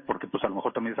funcione? Porque pues a lo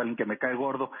mejor también es alguien que me cae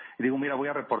gordo y digo, mira, voy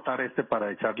a reportar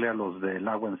para echarle a los del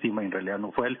agua encima y en realidad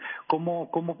no fue él. ¿Cómo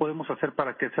podemos hacer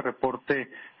para que ese reporte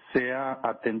sea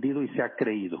atendido y sea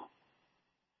creído?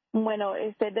 Bueno,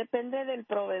 depende del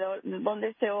proveedor, dónde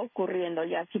esté ocurriendo.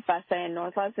 Ya si pasa en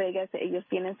North Las Vegas, ellos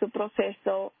tienen su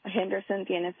proceso, Henderson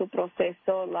tiene su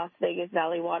proceso, Las Vegas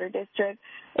Valley Water District,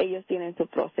 ellos tienen su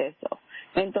proceso.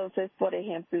 Entonces, por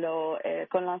ejemplo,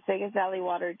 con Las Vegas Valley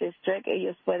Water District,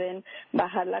 ellos pueden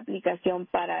bajar la aplicación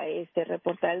para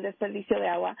reportar el desperdicio de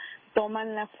agua,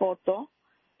 toman la foto,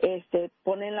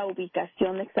 ponen la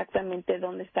ubicación exactamente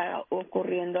donde está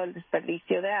ocurriendo el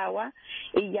desperdicio de agua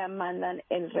y ya mandan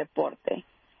el reporte.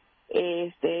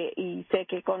 Y sé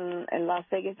que con el Las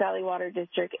Vegas Valley Water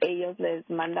District ellos les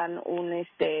mandan un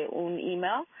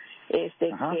email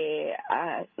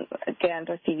que han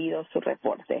recibido su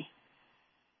reporte.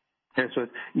 Eso es.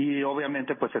 Y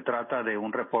obviamente pues se trata de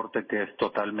un reporte que es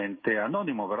totalmente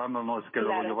anónimo, ¿verdad? No es que claro,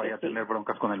 luego yo vaya sí. a tener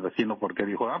broncas con el vecino porque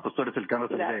dijo, pues tú eres el que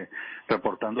andas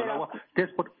reportando el agua. ¿Qué es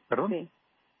perdón? Sí.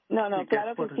 No,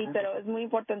 claro que sí, pero es muy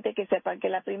importante que sepan que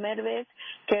la primera vez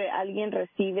que alguien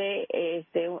recibe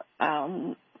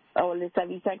o les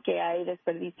avisa que hay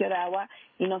desperdicio de agua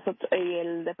y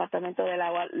el Departamento del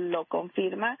Agua lo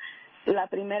confirma, la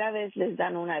primera vez les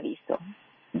dan un aviso.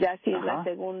 Ya si es la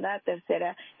segunda,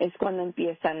 tercera, es cuando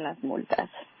empiezan las multas.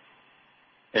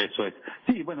 Eso es.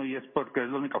 Sí, bueno, y es porque es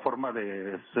la única forma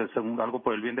de hacer algo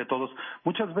por el bien de todos.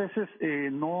 Muchas veces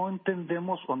no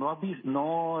entendemos o no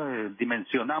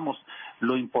dimensionamos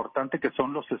lo importante que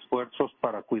son los esfuerzos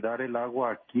para cuidar el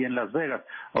agua aquí en Las Vegas.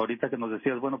 Ahorita que nos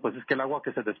decías, bueno, pues es que el agua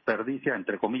que se desperdicia,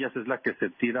 entre comillas, es la que se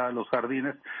tira a los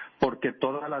jardines porque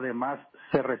toda la demás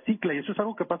se recicla, y eso es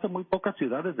algo que pasa en muy pocas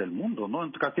ciudades del mundo, ¿no?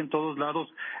 Casi en todos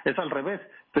lados es al revés.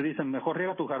 Te dicen, mejor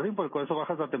riega tu jardín porque con eso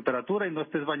bajas la temperatura y no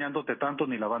estés bañándote tanto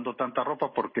ni lavando tanta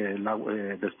ropa porque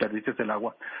desperdicias el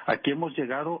agua. Aquí hemos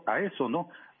llegado a eso, ¿no?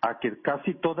 A que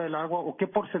casi toda el agua, o qué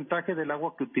porcentaje del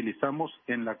agua que utilizamos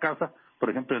en la casa,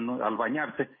 por ejemplo, al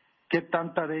bañarse, qué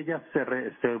tanta de ella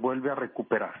se vuelve a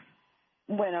recuperar.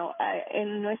 Bueno,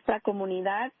 en nuestra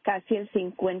comunidad casi el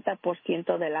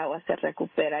 50% del agua se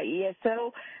recupera, y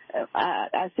eso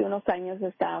hace unos años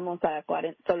estábamos a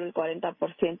solo el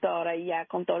 40%, ahora ya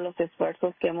con todos los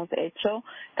esfuerzos que hemos hecho,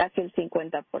 casi el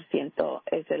 50%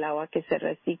 es el agua que se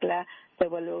recicla, se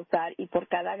vuelve a usar, y por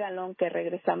cada galón que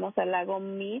regresamos al lago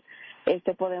Mead,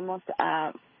 podemos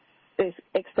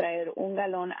extraer un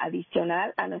galón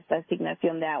adicional a nuestra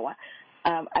asignación de agua.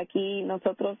 Aquí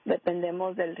nosotros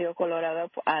dependemos del río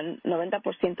Colorado,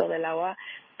 90% del agua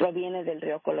proviene del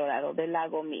río Colorado, del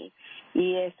lago Mead,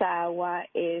 y esa agua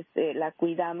la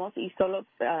cuidamos y solo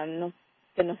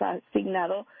se nos ha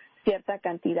asignado cierta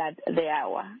cantidad de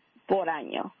agua por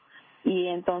año, y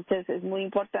entonces es muy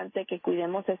importante que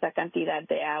cuidemos esa cantidad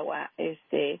de agua,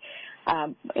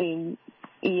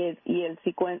 y el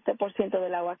 50%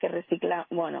 del agua que recicla,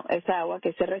 bueno, esa agua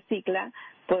que se recicla,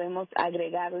 podemos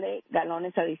agregarle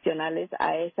galones adicionales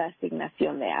a esa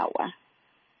asignación de agua.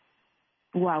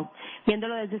 Wow,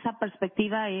 viéndolo desde esa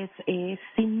perspectiva es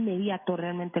inmediato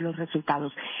realmente los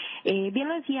resultados. Bien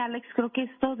lo decía Alex, creo que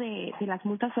esto de las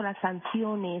multas o las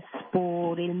sanciones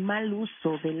por el mal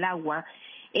uso del agua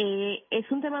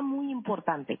es un tema muy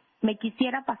importante. Me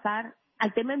quisiera pasar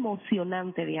al tema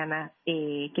emocionante, Diana,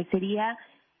 que sería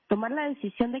tomar la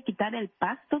decisión de quitar el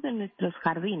pasto de nuestros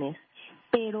jardines,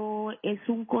 pero es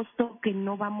un costo que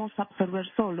no vamos a absorber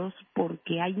solos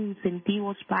porque hay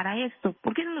incentivos para esto.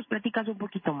 ¿Por qué no nos platicas un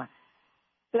poquito más?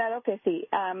 Claro que sí.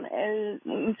 El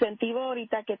incentivo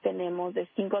ahorita que tenemos de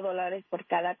 $5 por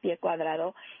cada pie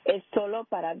cuadrado es solo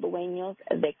para dueños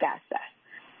de casas.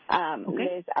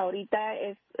 Ahorita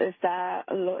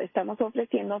lo estamos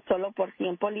ofreciendo solo por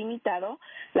tiempo limitado.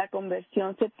 La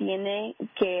conversión se tiene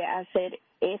que hacer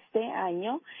este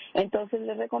año. Entonces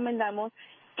les recomendamos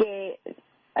que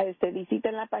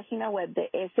visiten la página web de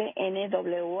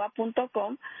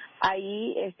snwa.com.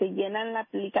 Ahí llenan la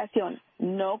aplicación.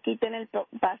 No quiten el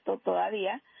pasto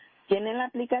todavía. Llenen la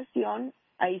aplicación.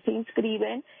 Ahí se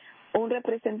inscriben. Un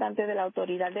representante de la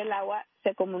Autoridad del Agua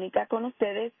se comunica con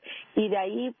ustedes y de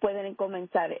ahí pueden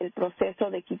comenzar el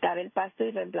proceso de quitar el pasto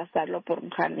y reemplazarlo por un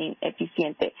jardín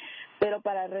eficiente. Pero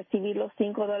para recibir los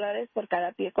 $5 por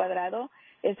cada pie cuadrado,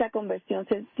 esa conversión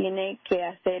se tiene que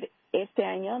hacer este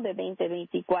año de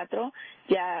 2024.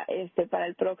 Ya para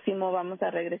el próximo vamos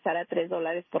a regresar a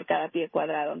 $3 por cada pie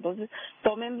cuadrado. Entonces,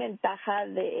 tomen ventaja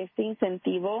de este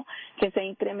incentivo que se ha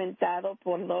incrementado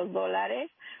por $2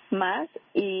 más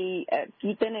y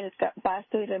quiten el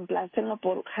pasto y reemplácenlo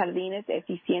por jardines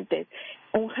eficientes.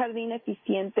 Un jardín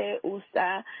eficiente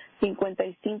usa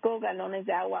 55 galones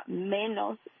de agua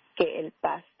menos que el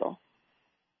pasto.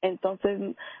 Entonces,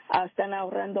 están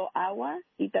ahorrando agua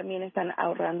y también están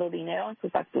ahorrando dinero en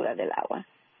su factura del agua.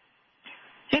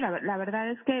 Sí, la verdad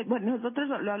es que, bueno, nosotros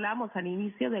lo hablábamos al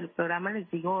inicio del programa, les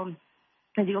digo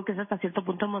que es hasta cierto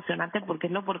punto emocionante porque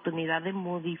es la oportunidad de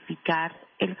modificar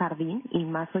el jardín y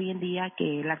más hoy en día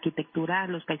que la arquitectura,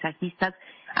 los paisajistas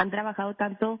han trabajado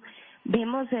tanto.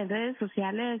 Vemos en redes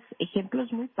sociales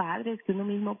ejemplos muy padres que uno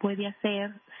mismo puede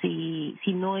hacer si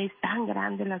no es tan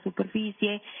grande la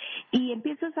superficie y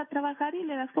empiezas a trabajar y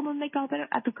le das como un makeover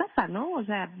a tu casa, ¿no? O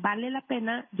sea, vale la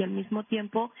pena y al mismo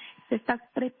tiempo te estás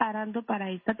preparando para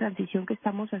esta transición que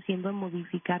estamos haciendo en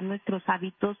modificar nuestros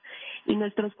hábitos y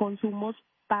nuestros consumos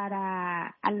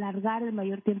para alargar el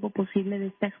mayor tiempo posible de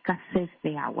esta escasez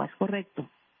de agua, ¿es correcto?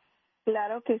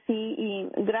 Claro que sí, y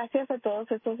gracias a todos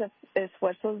estos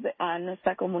esfuerzos a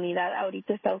nuestra comunidad,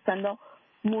 ahorita está usando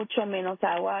mucho menos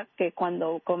agua que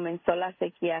cuando comenzó la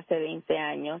sequía hace 20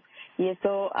 años. Y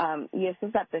eso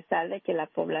es a pesar de que la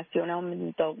población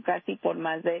aumentó casi por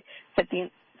más de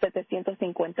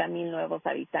 750,000 nuevos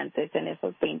habitantes en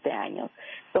esos 20 años.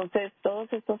 Entonces,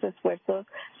 todos estos esfuerzos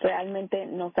realmente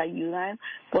nos ayudan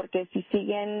porque si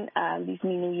siguen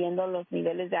disminuyendo los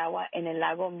niveles de agua en el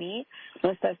lago Mead,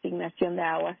 nuestra asignación de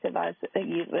agua se va a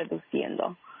seguir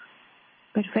reduciendo.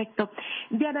 Perfecto.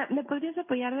 Diana, ¿me podrías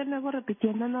apoyar de nuevo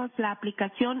repitiéndonos la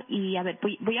aplicación? Y a ver,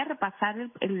 voy a repasar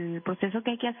el proceso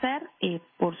que hay que hacer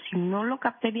por si no lo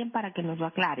capté bien para que nos lo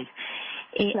aclares.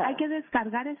 Claro. Hay que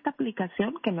descargar esta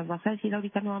aplicación, que nos vas a decir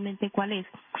ahorita nuevamente cuál es,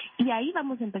 y ahí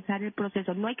vamos a empezar el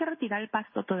proceso. No hay que retirar el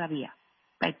pasto todavía.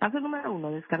 El paso número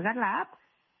 1, descargar la app,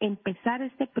 empezar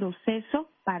este proceso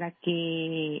para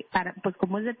pues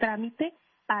como es de trámite,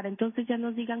 para entonces ya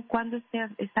nos digan cuándo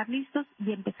estar listos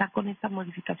y empezar con esta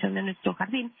modificación de nuestro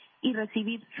jardín y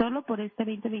recibir solo por este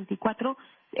 2024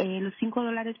 los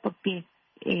 $5 por pie.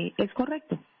 ¿Es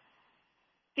correcto?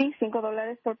 Sí,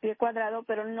 $5 por pie cuadrado,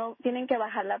 pero no tienen que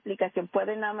bajar la aplicación.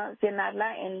 Pueden nada más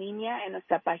llenarla en línea en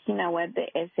nuestra página web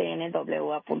de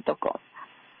snwa.com.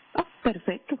 Oh,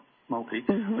 perfecto. Okay.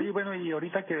 Oye, bueno, y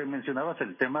ahorita que mencionabas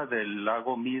el tema del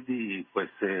lago Mead y pues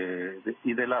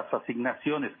y de las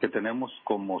asignaciones que tenemos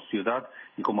como ciudad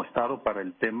y como estado para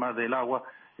el tema del agua,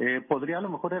 podría a lo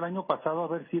mejor el año pasado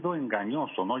haber sido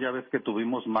engañoso, ¿no? Ya ves que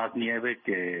tuvimos más nieve,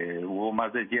 que hubo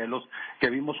más deshielos, que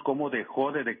vimos cómo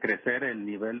dejó de decrecer el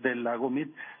nivel del lago Mead,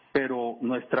 pero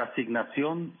nuestra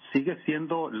asignación sigue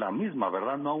siendo la misma,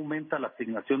 ¿verdad? No aumenta la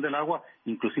asignación del agua,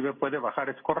 inclusive puede bajar,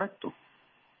 ¿es correcto?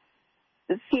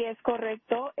 Sí, es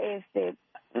correcto.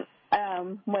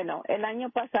 Bueno, el año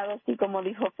pasado, sí, como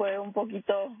dijo, fue un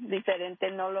poquito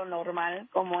diferente, no lo normal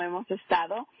como hemos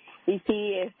estado. Y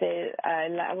sí,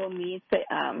 el lago Mead,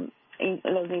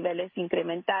 los niveles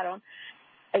incrementaron.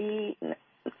 Y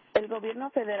el gobierno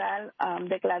federal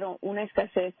declaró una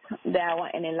escasez de agua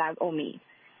en el lago Mead.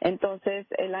 Entonces,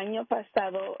 el año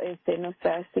pasado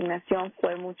nuestra asignación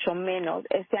fue mucho menos.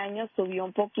 Este año subió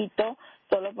un poquito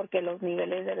solo porque los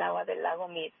niveles del agua del lago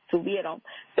Mead subieron,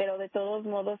 pero de todos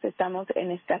modos estamos en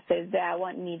escasez de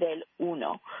agua nivel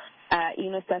 1. Y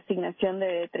nuestra asignación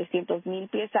de 300,000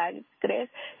 pies acres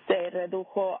se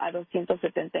redujo a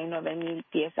 279,000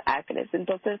 pies acres.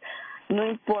 Entonces, no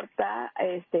importa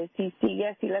si sigue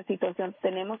así la situación,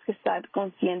 tenemos que estar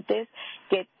conscientes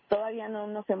que todavía no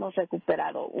nos hemos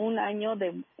recuperado. Un año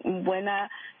de buena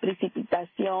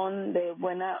precipitación, de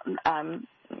buena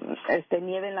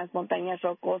nieve en las montañas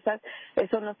rocosas,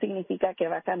 eso no significa que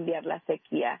va a cambiar la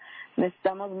sequía.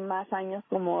 Necesitamos más años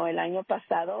como el año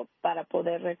pasado para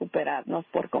poder recuperarnos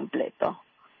por completo.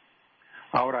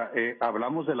 Ahora,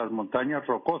 hablamos de las montañas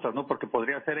rocosas, ¿no? Porque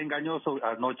podría ser engañoso.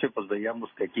 Anoche pues veíamos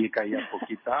que aquí caía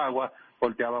poquita agua,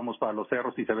 volteábamos para los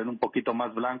cerros y se ven un poquito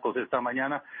más blancos esta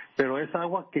mañana, pero esa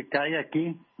agua que cae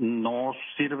aquí no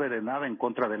sirve de nada en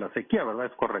contra de la sequía, ¿verdad?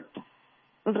 ¿Es correcto?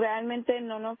 Realmente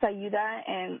no nos ayuda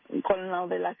con lo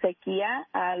de la sequía.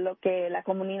 Lo que la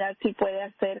comunidad sí puede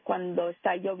hacer cuando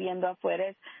está lloviendo afuera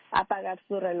es apagar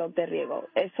su reloj de riego.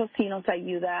 Eso sí nos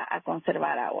ayuda a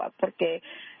conservar agua, porque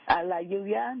a la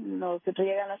lluvia nos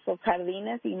riega nuestros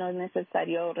jardines y no es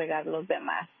necesario regar los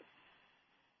demás.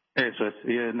 Eso es,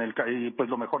 y pues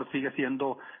lo mejor sigue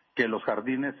siendo que los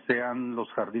jardines sean los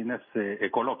jardines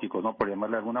ecológicos, ¿no? Por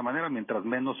llamarle de alguna manera, mientras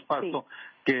menos pasto, sí,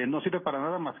 que no sirve para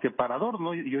nada más que para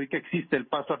adorno, y hoy que existe el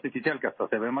pasto artificial que hasta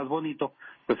se ve más bonito,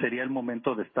 pues sería el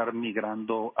momento de estar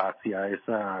migrando hacia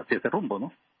ese rumbo,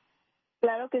 ¿no?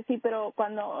 Claro que sí, pero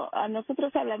cuando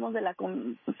nosotros hablamos de la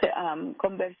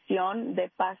conversión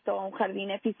de pasto a un jardín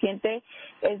eficiente,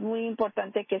 es muy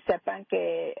importante que sepan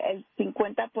que el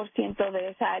 50% de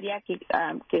esa área que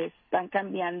están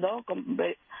cambiando,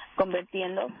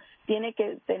 convirtiendo, tiene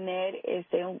que tener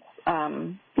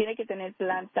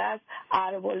plantas,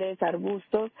 árboles,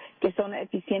 arbustos que son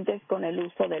eficientes con el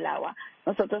uso del agua.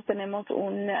 Nosotros tenemos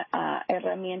una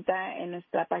herramienta en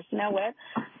nuestra página web,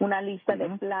 una lista de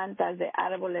plantas, de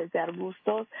árboles, de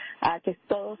arbustos, que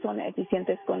todos son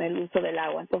eficientes con el uso del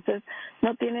agua. Entonces,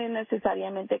 no tiene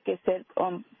necesariamente que ser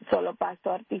solo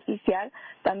pasto artificial.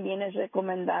 También es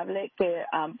recomendable que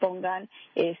pongan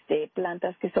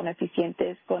plantas que son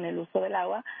eficientes con el uso del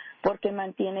agua, porque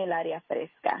mantiene el área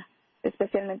fresca,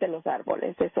 especialmente los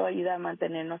árboles. Eso ayuda a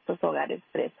mantener nuestros hogares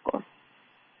frescos.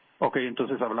 Ok,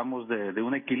 entonces hablamos de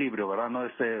un equilibrio, ¿verdad? No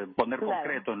es poner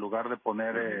concreto en lugar de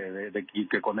poner y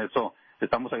que con eso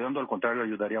estamos ayudando, al contrario,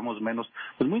 ayudaríamos menos.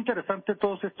 Pues muy interesante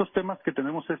todos estos temas que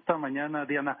tenemos esta mañana,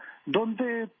 Diana.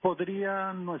 ¿Dónde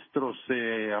podrían nuestros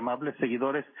amables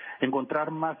seguidores encontrar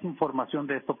más información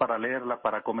de esto para leerla,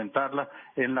 para comentarla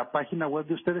en la página web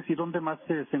de ustedes, y dónde más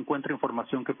se encuentra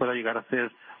información que pueda llegar a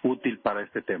ser útil para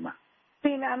este tema?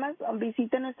 Sí, nada más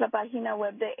visite nuestra página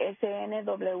web de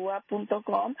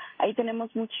snwa.com. Ahí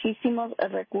tenemos muchísimos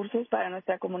recursos para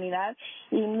nuestra comunidad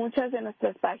y muchas de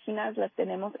nuestras páginas las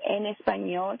tenemos en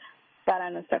español para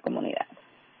nuestra comunidad.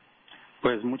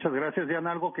 Pues muchas gracias,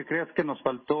 Diana. ¿Algo que creas que nos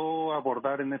faltó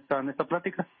abordar en esta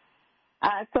plática?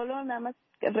 Solo nada más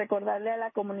recordarle a la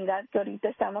comunidad que ahorita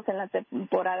estamos en la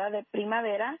temporada de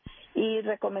primavera y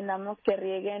recomendamos que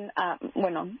rieguen,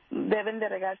 deben de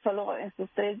regar solo en sus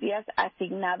 3 días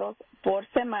asignados por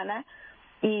semana,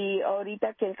 y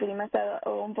ahorita que el clima está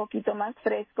un poquito más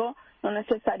fresco, no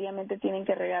necesariamente tienen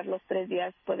que regar los 3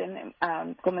 días, pueden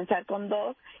comenzar con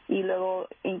 2 y luego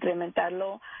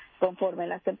incrementarlo conforme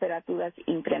las temperaturas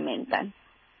incrementan.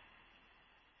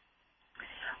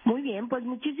 Muy bien, pues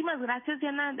muchísimas gracias,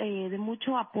 Diana, de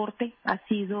mucho aporte ha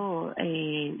sido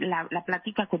la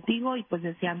plática contigo, y pues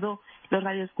deseando los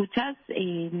radioescuchas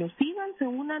nos sigan, se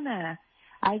unan a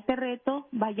este reto,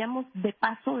 vayamos de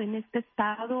paso en este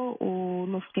estado o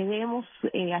nos quedemos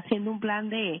haciendo un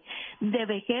plan de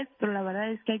vejez, pero la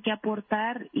verdad es que hay que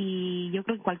aportar, y yo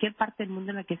creo que en cualquier parte del mundo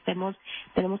en la que estemos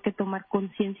tenemos que tomar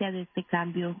conciencia de este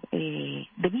cambio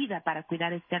de vida para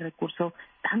cuidar este recurso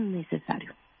tan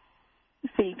necesario.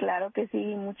 Sí, claro que sí.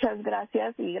 Muchas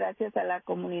gracias, y gracias a la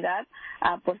comunidad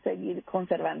por seguir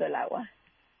conservando el agua.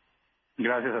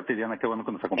 Gracias a ti, Diana. Qué bueno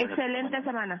que nos acompañas. Excelente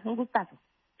semana. Un gustazo.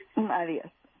 Adiós.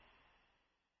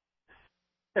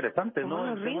 Interesante,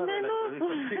 ¿no?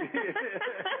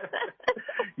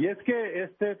 Y es que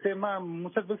este tema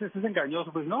muchas veces es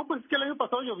engañoso. Pues no, pues es que el año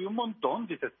pasado llovió un montón.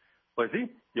 Dices, pues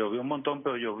sí, llovió un montón,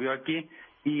 pero llovió aquí.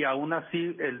 Y aún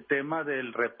así el tema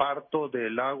del reparto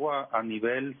del agua a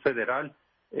nivel federal,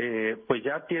 pues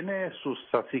ya tiene sus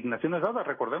asignaciones dadas.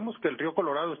 Recordemos que el río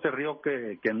Colorado, este río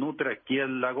que nutre aquí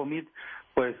el lago Mead,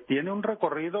 pues tiene un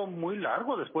recorrido muy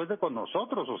largo después de con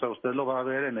nosotros. O sea, usted lo va a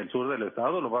ver en el sur del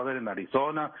estado, lo va a ver en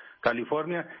Arizona,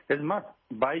 California. Es más,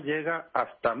 va y llega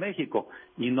hasta México,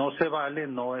 y no se vale,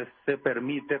 se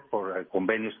permite por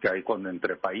convenios que hay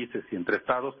entre países y entre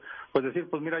estados, pues decir,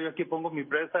 pues mira, yo aquí pongo mi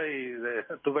presa y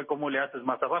tú ve cómo le haces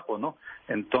más abajo, ¿no?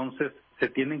 Entonces se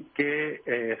tienen que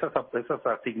esas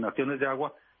asignaciones de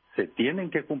agua se tienen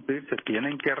que cumplir, se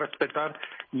tienen que respetar,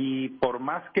 y por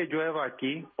más que llueva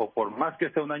aquí o por más que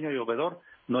sea un año llovedor,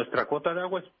 nuestra cuota de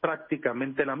agua es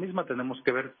prácticamente la misma. Tenemos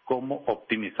que ver cómo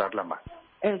optimizarla más.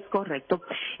 Es correcto.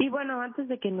 Y bueno, antes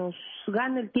de que nos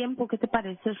gane el tiempo, ¿qué te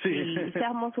parece si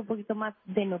seamos un poquito más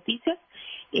de noticias?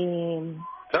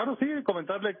 Claro, sí,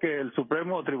 comentarle que el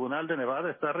Supremo Tribunal de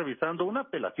Nevada está revisando una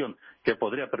apelación que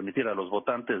podría permitir a los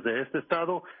votantes de este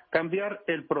estado cambiar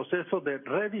el proceso de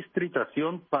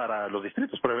redistritación para los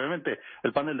distritos. Previamente,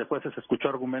 el panel de jueces escuchó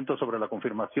argumentos sobre la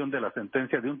confirmación de la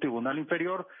sentencia de un tribunal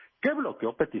inferior que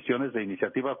bloqueó peticiones de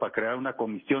iniciativa para crear una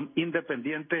comisión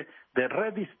independiente de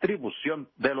redistribución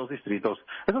de los distritos.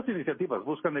 Esas iniciativas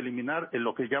buscan eliminar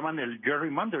lo que llaman el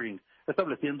gerrymandering,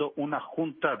 estableciendo una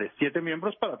junta de 7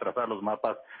 miembros para trazar los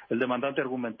mapas. El demandante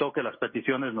argumentó que las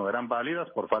peticiones no eran válidas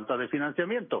por falta de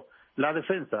financiamiento. La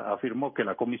defensa afirmó que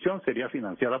la comisión sería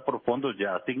financiada por fondos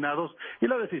ya asignados y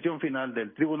la decisión final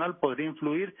del tribunal podría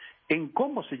influir en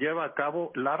cómo se lleva a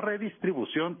cabo la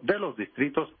redistribución de los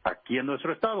distritos aquí en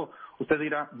nuestro estado. Usted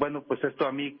dirá, bueno, pues esto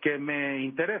a mí, ¿qué me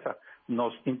interesa?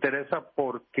 Nos interesa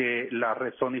porque la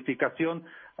rezonificación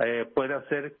puede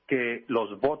hacer que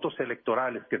los votos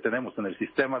electorales que tenemos en el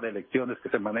sistema de elecciones que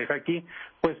se maneja aquí,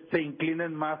 pues se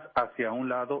inclinen más hacia un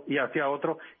lado y hacia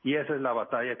otro, y esa es la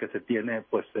batalla que se tiene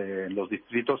pues en los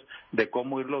distritos de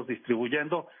cómo irlos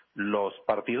distribuyendo. Los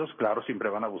partidos, claro, siempre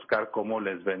van a buscar cómo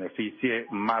les beneficie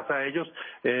más a ellos,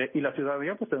 y la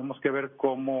ciudadanía pues tenemos que ver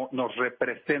cómo nos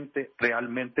represente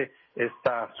realmente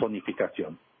esta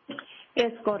zonificación.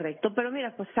 Es correcto, pero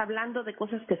mira, pues hablando de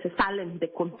cosas que se salen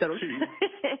de control,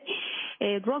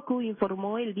 Roku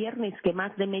informó el viernes que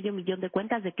más de 500,000 de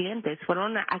cuentas de clientes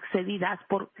fueron accedidas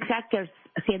por hackers,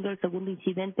 siendo el segundo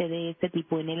incidente de este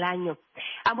tipo en el año.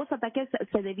 Ambos ataques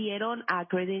se debieron a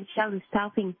credential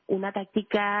stuffing, una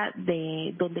táctica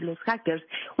de donde los hackers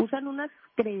usan unas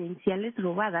credenciales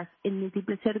robadas en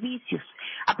múltiples servicios.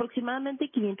 Aproximadamente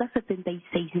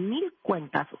 576,000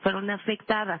 cuentas fueron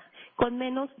afectadas, con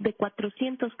menos de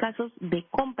 400 casos de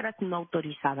compras no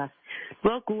autorizadas.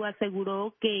 Roku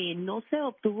aseguró que no se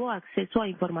obtuvo acceso a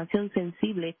información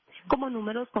sensible como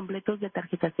números completos de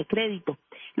tarjetas de crédito.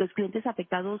 Los clientes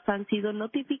afectados han sido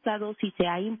notificados y se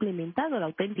ha implementado la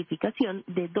autentificación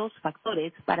de 2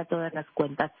 factores para todas las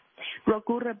cuentas.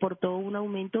 Roku reportó un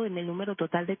aumento en el número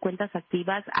total de cuentas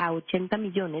activas a 80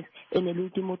 millones en el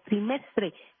último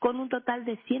trimestre, con un total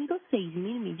de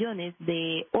 106,000 millones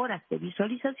de horas de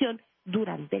visualización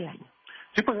durante el año.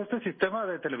 Sí, pues este sistema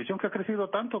de televisión que ha crecido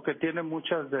tanto, que tiene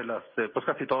muchas de las, pues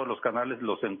casi todos los canales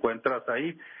los encuentras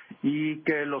ahí, y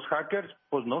que los hackers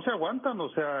pues no se aguantan, o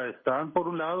sea, están por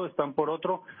un lado, están por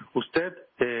otro. Usted,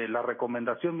 la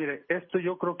recomendación, mire, esto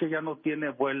yo creo que ya no tiene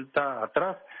vuelta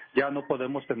atrás, ya no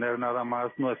podemos tener nada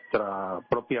más nuestra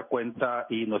propia cuenta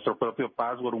y nuestro propio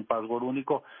password, un password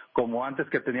único, como antes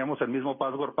que teníamos el mismo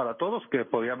password para todos, que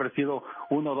podía haber sido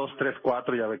 1, 2, 3,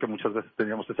 4, ya ve que muchas veces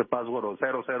teníamos ese password, o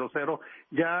 0, 0, 0,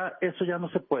 ya eso ya no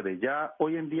se puede. Ya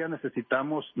hoy en día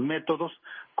necesitamos métodos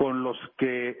con los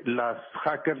que las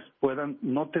hackers puedan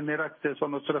no tener acceso a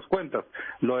nuestras cuentas.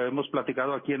 Lo hemos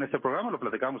platicado aquí en este programa, lo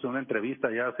platicamos en una entrevista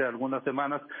ya hace algunas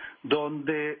semanas,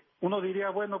 donde uno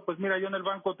diría, bueno, pues mira, yo en el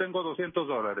banco tengo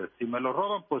 $200. Si me lo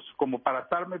roban, pues como para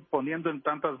estarme poniendo en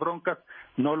tantas broncas,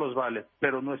 no los vale.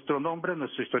 Pero nuestro nombre,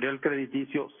 nuestro historial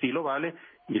crediticio sí lo vale,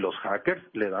 y los hackers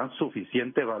le dan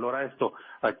suficiente valor a esto.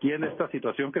 Aquí en esta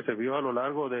situación que se vio a lo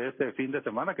largo de este fin de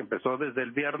semana, que empezó desde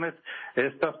el viernes,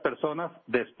 estas personas,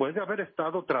 después de haber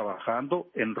estado trabajando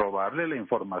en robarle la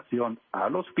información a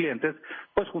los clientes,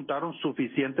 pues juntaron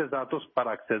suficientes datos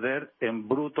para acceder en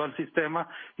bruto al sistema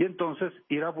y entonces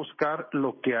ir a buscar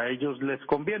lo que a ellos les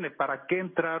conviene. ¿Para qué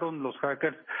entraron los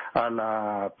hackers a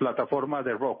la plataforma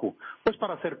de Roku? Pues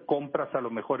para hacer compras a lo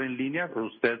mejor en línea.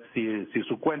 Usted, si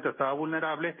su cuenta estaba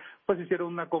vulnerable, pues hicieron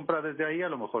una compra desde ahí, a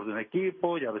lo mejor de un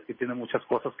equipo, ya ves que tiene muchas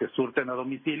cosas que surten a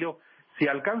domicilio. Si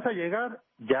alcanza a llegar,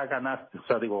 ya ganaste. O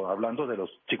sea, digo, hablando de los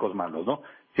chicos malos, ¿no?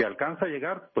 Si alcanza a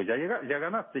llegar, pues ya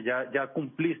ganaste, ya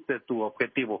cumpliste tu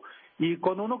objetivo. Y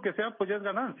con uno que sea, pues ya es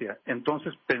ganancia.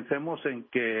 Entonces pensemos en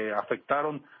que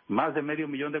afectaron más de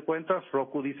 500,000 de cuentas.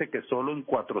 Roku dice que solo en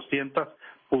 400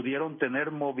 pudieron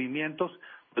tener movimientos.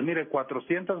 Pues mire,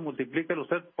 400 multiplíquelo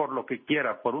usted por lo que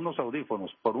quiera, por unos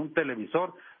audífonos, por un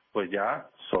televisor, pues ya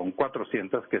son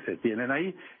 400 que se tienen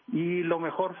ahí. Y la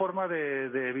mejor forma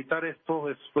de evitar esto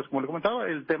es, pues como le comentaba,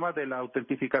 el tema de la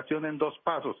autentificación en 2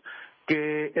 pasos.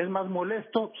 ¿Que es más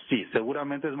molesto? Sí,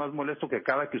 seguramente es más molesto que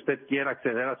cada que usted quiera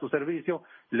acceder a su servicio,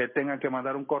 le tengan que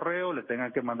mandar un correo, le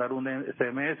tengan que mandar un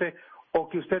SMS, o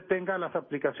que usted tenga las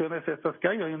aplicaciones estas que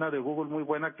hay. Hay una de Google muy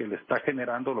buena que le está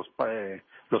generando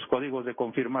los códigos de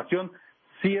confirmación.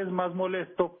 Sí es más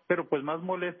molesto, pero pues más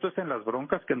molesto es en las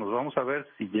broncas que nos vamos a ver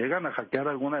si llegan a hackear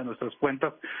alguna de nuestras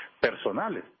cuentas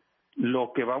personales.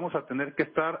 lo que vamos a tener que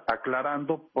estar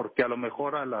aclarando, porque a lo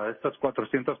mejor a estas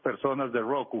 400 personas de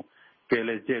Roku que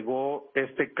les llegó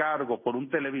este cargo por un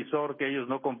televisor que ellos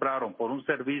no compraron, por un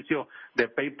servicio de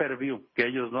pay-per-view que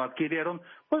ellos no adquirieron,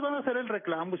 pues van a hacer el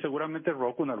reclamo y seguramente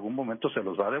Roku en algún momento se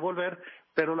los va a devolver,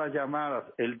 pero las llamadas,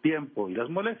 el tiempo y las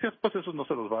molestias, pues eso no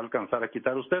se los va a alcanzar a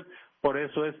quitar usted. Por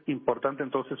eso es importante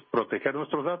entonces proteger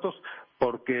nuestros datos,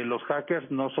 porque los hackers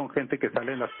no son gente que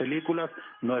sale en las películas,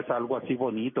 no es algo así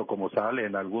bonito como sale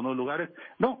en algunos lugares,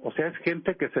 no, o sea, es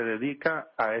gente que se dedica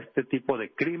a este tipo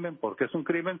de crimen, porque es un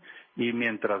crimen, y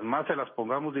mientras más se las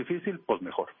pongamos difícil, pues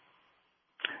mejor.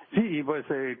 Sí, y pues,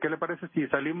 ¿qué le parece si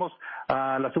salimos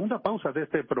a la segunda pausa de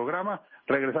este programa?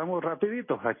 Regresamos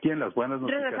rapidito aquí en Las Buenas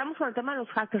Noticias. Regresamos con el tema de los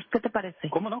hackers, ¿qué te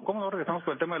parece? ¿Cómo no? Regresamos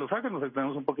con el tema de los hackers, nos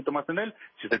extendemos un poquito más en él.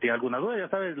 Si usted tiene alguna duda, ya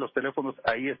sabe, los teléfonos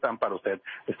ahí están para usted.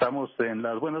 Estamos en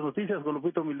Las Buenas Noticias con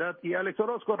Lupita Humildad y Alex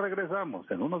Orozco. Regresamos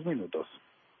en unos minutos.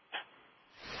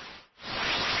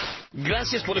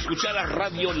 Gracias por escuchar a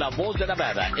Radio La Voz de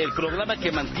Nevada, el programa que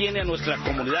mantiene a nuestra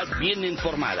comunidad bien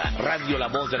informada. Radio La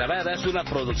Voz de Nevada es una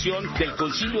producción del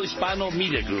Concilio Hispano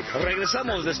Media Group.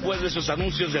 Regresamos después de esos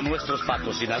anuncios de nuestros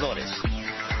patrocinadores.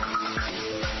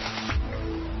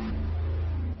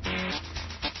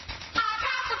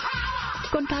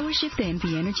 Con PowerShift de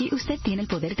NV Energy, usted tiene el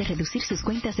poder de reducir sus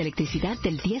cuentas de electricidad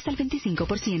del 10 al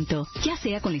 25%, ya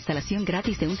sea con la instalación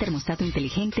gratis de un termostato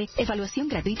inteligente, evaluación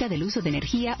gratuita del uso de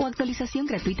energía o actualización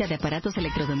gratuita de aparatos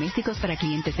electrodomésticos para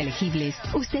clientes elegibles.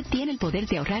 Usted tiene el poder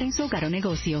de ahorrar en su hogar o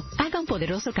negocio. Haga un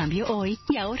poderoso cambio hoy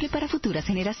y ahorre para futuras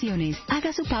generaciones.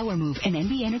 Haga su Power Move en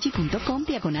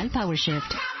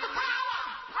nvenergy.com/PowerShift.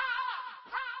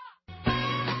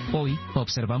 Hoy,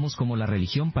 observamos cómo la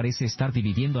religión parece estar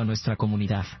dividiendo a nuestra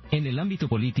comunidad. En el ámbito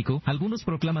político, algunos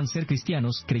proclaman ser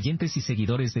cristianos, creyentes y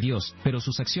seguidores de Dios, pero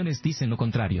sus acciones dicen lo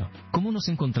contrario. ¿Cómo nos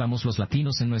encontramos los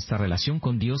latinos en nuestra relación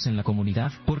con Dios en la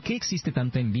comunidad? ¿Por qué existe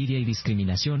tanta envidia y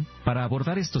discriminación? Para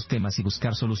abordar estos temas y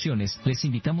buscar soluciones, les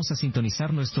invitamos a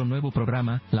sintonizar nuestro nuevo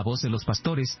programa, La Voz de los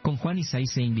Pastores, con Juan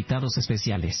Isaías e invitados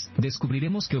especiales.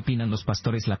 Descubriremos qué opinan los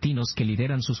pastores latinos que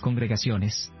lideran sus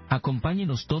congregaciones.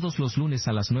 Acompáñenos todos los lunes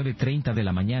a las 9:30 de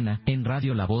la mañana en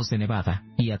Radio La Voz de Nevada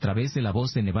y a través de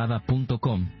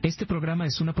lavozdenevada.com. Este programa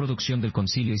es una producción del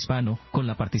Concilio Hispano con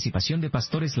la participación de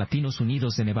Pastores Latinos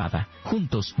Unidos de Nevada.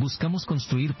 Juntos buscamos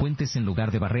construir puentes en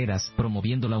lugar de barreras,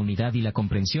 promoviendo la unidad y la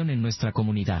comprensión en nuestra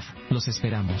comunidad. Los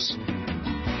esperamos.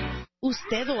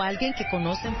 ¿Usted o alguien que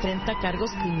conoce enfrenta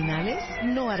cargos criminales?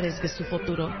 No arriesgue su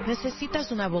futuro.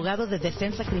 Necesitas un abogado de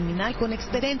defensa criminal con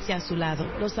experiencia a su lado.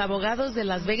 Los abogados de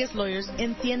Las Vegas Lawyers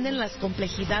entienden las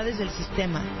complejidades del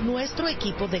sistema. Nuestro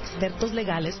equipo de expertos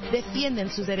legales defienden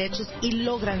sus derechos y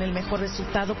logran el mejor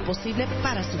resultado posible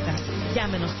para su caso.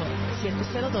 Llámenos hoy,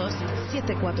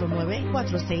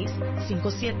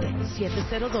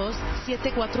 702-749-4657.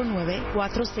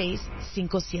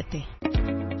 702-749-4657.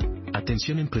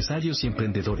 Atención empresarios y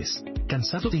emprendedores.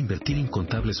 ¿Cansado de invertir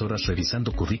incontables horas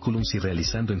revisando currículums y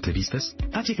realizando entrevistas?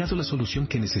 Ha llegado la solución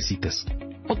que necesitas.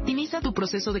 Optimiza tu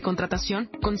proceso de contratación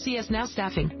con CS Now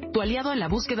Staffing, tu aliado en la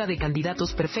búsqueda de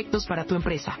candidatos perfectos para tu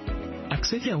empresa.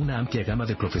 Accede a una amplia gama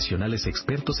de profesionales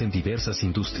expertos en diversas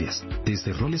industrias,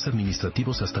 desde roles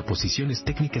administrativos hasta posiciones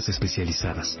técnicas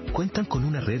especializadas. Cuentan con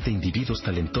una red de individuos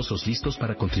talentosos listos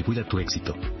para contribuir a tu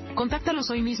éxito. Contáctalos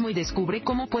hoy mismo y descubre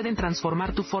cómo pueden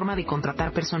transformar tu forma de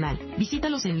contratar personal.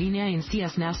 Visítalos en línea en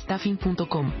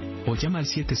csnowstaffing.com o llama al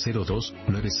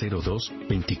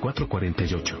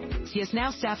 702-902-2448. CS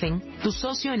Now Staffing, tu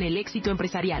socio en el éxito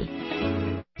empresarial.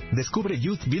 Descubre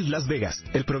Youth Build Las Vegas,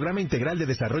 el programa integral de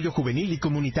desarrollo juvenil y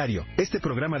comunitario. Este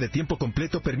programa de tiempo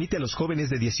completo permite a los jóvenes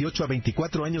de 18 a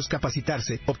 24 años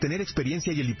capacitarse, obtener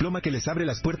experiencia y el diploma que les abre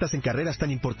las puertas en carreras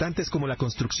tan importantes como la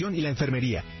construcción y la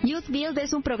enfermería. Youth Build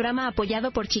es un programa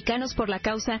apoyado por Chicanos por la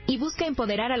Causa y busca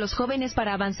empoderar a los jóvenes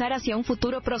para avanzar hacia un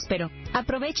futuro próspero.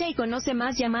 Aprovecha y conoce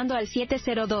más llamando al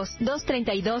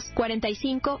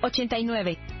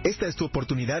 702-232-4589. Esta es tu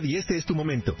oportunidad y este es tu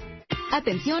momento.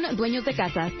 Atención, dueños de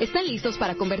casas. ¿Están listos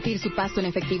para convertir su pasto en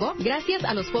efectivo? Gracias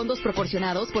a los fondos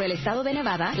proporcionados por el Estado de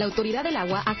Nevada, la Autoridad del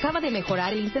Agua acaba de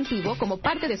mejorar el incentivo como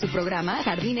parte de su programa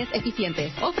Jardines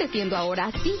Eficientes, ofreciendo ahora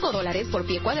 $5 por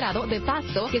pie cuadrado de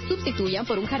pasto que sustituyan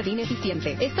por un jardín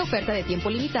eficiente. Esta oferta de tiempo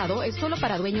limitado es solo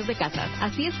para dueños de casas,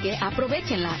 así es que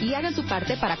aprovéchenla y hagan su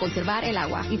parte para conservar el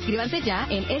agua. Inscríbanse ya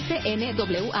en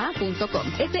snwa.com.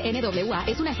 SNWA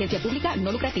es una agencia pública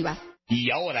no lucrativa.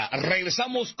 Y ahora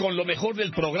regresamos con lo mejor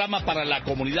del programa para la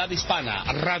comunidad hispana,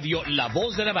 Radio La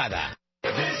Voz de Nevada.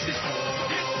 Los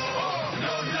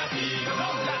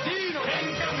latinos,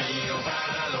 en camino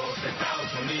para los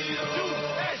Estados Unidos,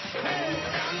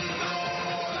 buscando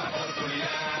la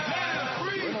oportunidad.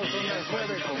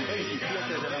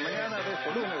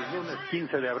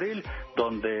 15 de abril,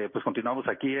 donde pues continuamos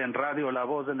aquí en Radio La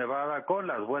Voz de Nevada con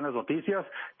las buenas noticias.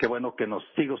 Qué bueno que nos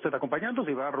siga usted acompañando,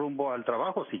 si va rumbo al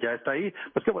trabajo, si ya está ahí,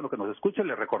 pues qué bueno que nos escuche.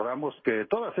 Le recordamos que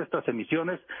todas estas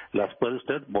emisiones las puede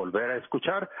usted volver a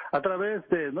escuchar a través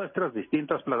de nuestras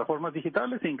distintas plataformas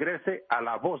digitales. Ingrese a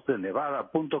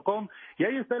lavozdenevada.com y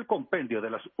ahí está el compendio de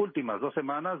las últimas 2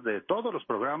 semanas de todos los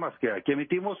programas que aquí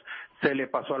emitimos. Se le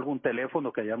pasó algún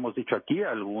teléfono que hayamos dicho aquí,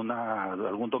 algún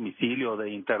domicilio de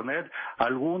internet,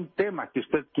 algún tema que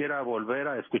usted quiera volver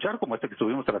a escuchar, como este que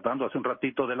estuvimos tratando hace un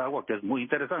ratito del agua, que es muy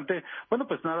interesante. Bueno,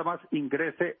 pues nada más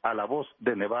ingrese a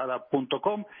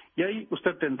lavozdenevada.com y ahí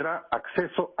usted tendrá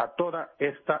acceso a toda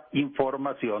esta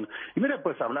información. Y mire,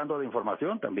 pues hablando de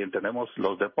información, también tenemos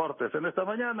los deportes en esta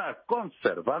mañana con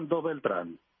Servando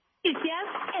Beltrán. Noticias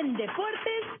en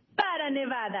Deportes para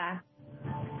Nevada.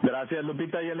 Gracias,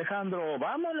 Lupita y Alejandro.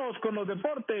 Vámonos con los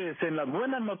deportes en las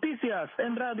buenas noticias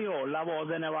en Radio La Voz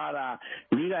de Nevada.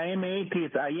 Liga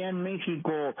MX allá en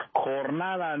México,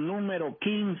 jornada número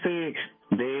 15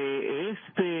 de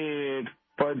este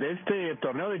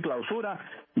torneo de clausura,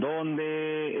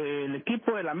 donde el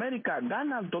equipo del América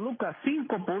gana al Toluca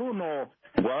 5-1.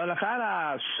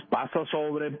 Guadalajara pasa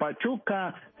sobre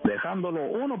Pachuca,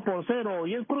 dejándolo 1-0,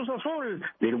 y el Cruz Azul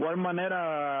de igual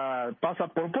manera pasa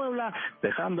por Puebla,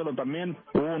 dejándolo también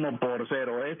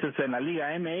 1-0. Este es en la Liga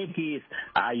MX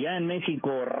allá en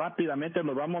México. Rápidamente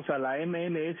nos vamos a la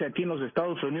MLS aquí en los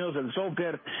Estados Unidos del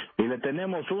soccer, y le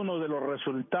tenemos uno de los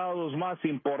resultados más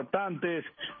importantes,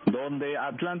 donde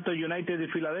Atlanta United y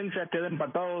Filadelfia quedan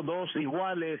empatados 2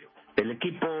 iguales. El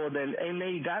equipo del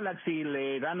LA Galaxy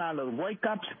le gana a los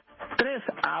Whitecaps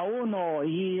 3-1,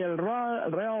 y el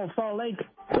Real Salt Lake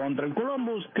contra el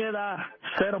Columbus queda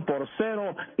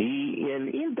 0-0, y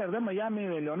el Inter de Miami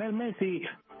de Lionel Messi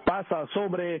pasa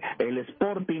sobre el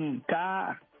Sporting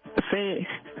KC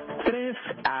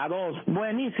 3-2.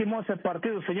 Buenísimo ese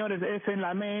partido, señores. Es en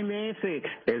la MLS,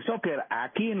 el soccer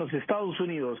aquí en los Estados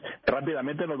Unidos.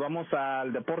 Rápidamente nos vamos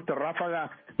al deporte ráfaga,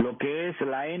 lo que es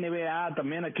la NBA.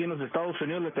 También aquí en los Estados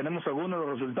Unidos les tenemos algunos de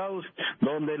los resultados,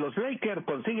 donde los Lakers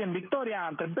consiguen victoria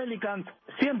ante el Pelicans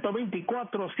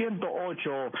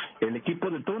 124-108. El equipo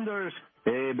de Thunders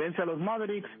vence a los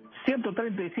Mavericks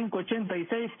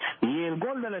 135-86, y el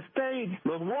Golden State,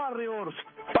 los Warriors,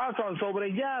 pasan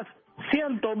sobre Jazz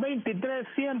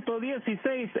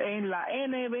 123-116 en la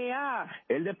NBA,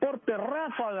 el deporte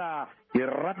ráfaga. Y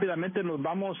rápidamente nos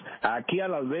vamos aquí a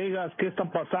Las Vegas. ¿Qué está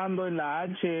pasando en la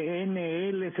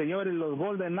HNL, señores? Los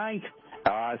Golden Knights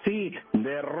así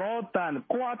derrotan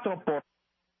 4-3,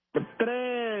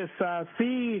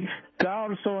 así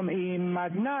Carlson y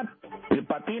McNabb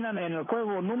patinan en el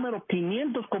juego número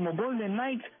 500 como Golden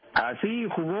Knights. Así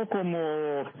jugó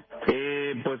como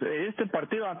pues este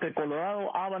partido ante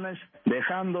Colorado Avalanche,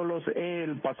 dejándolos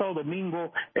el pasado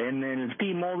domingo en el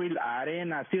T-Mobile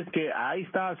Arena. Así es que ahí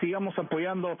está, sigamos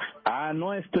apoyando a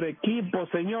nuestro equipo,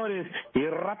 señores. Y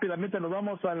rápidamente nos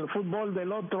vamos al fútbol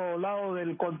del otro lado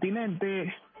del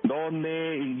continente,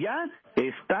 donde ya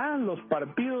están los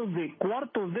partidos de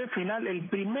cuartos de final. El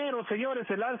primero, señores,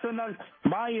 el Arsenal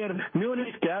Bayern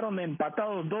Múnich quedaron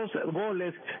empatados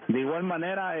 2-2. De igual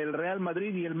manera el Real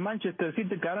Madrid y el Manchester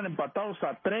City quedaron empatados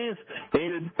a 3.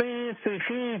 El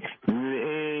PSG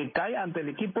cae ante el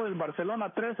equipo del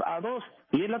Barcelona 3-2,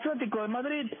 y el Atlético de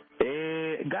Madrid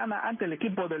gana ante el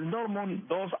equipo del Dortmund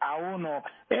 2-1.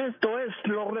 Esto es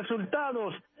los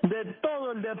resultados de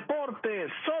todo el deporte,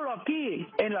 solo aquí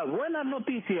en las buenas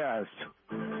noticias.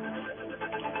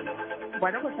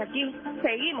 Bueno, pues aquí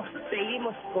seguimos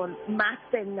con más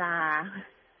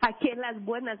aquí en las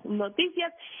buenas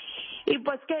noticias. Y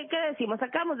pues, ¿qué decimos?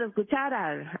 Acabamos de escuchar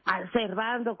al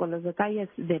Servando con los detalles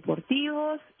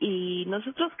deportivos, y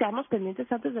nosotros quedamos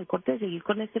pendientes antes del corte de seguir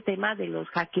con este tema de los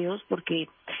hackeos, porque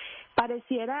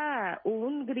pareciera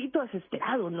un grito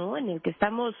desesperado, ¿no?, en el que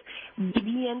estamos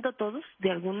viviendo todos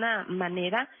de alguna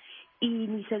manera, y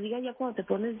ni se diga ya cuando te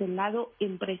pones del lado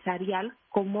empresarial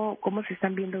cómo se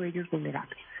están viendo ellos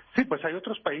vulnerables. Sí, pues hay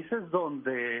otros países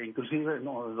donde inclusive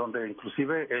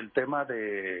el tema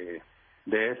de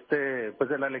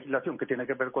la legislación que tiene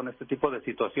que ver con este tipo de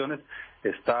situaciones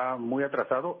está muy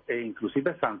atrasado, e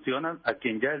inclusive sancionan a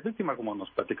quien ya es víctima, como nos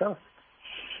platicabas.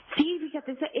 Sí,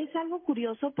 fíjate, es algo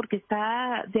curioso porque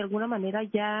está de alguna manera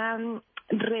ya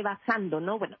rebasando,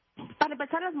 ¿no? Bueno, para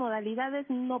empezar, las modalidades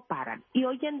no paran, y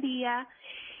hoy en día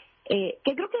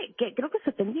creo que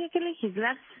se tendría que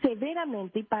legislar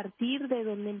severamente y partir de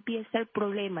donde empieza el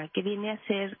problema, que viene a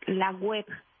ser la web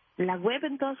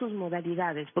en todas sus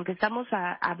modalidades, porque estamos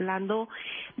hablando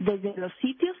desde los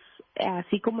sitios,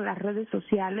 así como las redes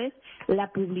sociales,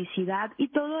 la publicidad y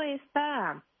toda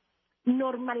esta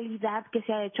normalidad que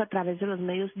se ha hecho a través de los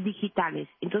medios digitales.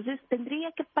 Entonces,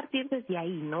 tendría que partir desde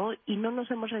ahí, ¿no? Y no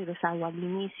nos hemos regresado al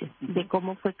inicio de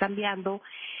cómo fue cambiando,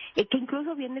 que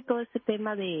incluso viene todo este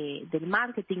tema del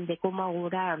marketing, de cómo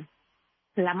ahora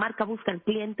la marca busca al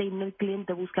cliente y no el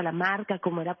cliente busca la marca,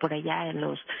 como era por allá en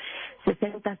los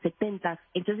 60, 70.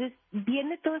 Entonces,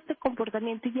 viene todo este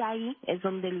comportamiento y ahí es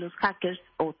donde los hackers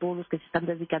o todos los que se están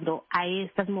dedicando a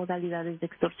estas modalidades de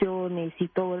extorsiones y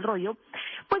todo el rollo,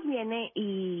 pues viene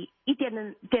y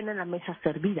tienen la mesa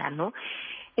servida, ¿no?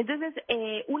 Entonces,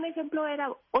 un ejemplo era,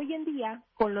 hoy en día,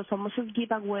 con los famosos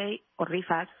giveaway o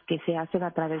rifas que se hacen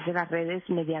a través de las redes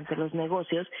mediante los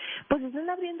negocios, pues están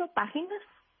abriendo páginas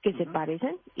que se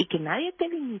parecen y que nadie te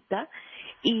limita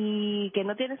y que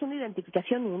no tienes una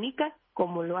identificación única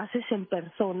como lo haces en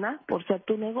persona por ser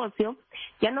tu negocio.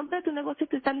 Y a nombre de tu negocio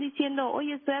te están diciendo,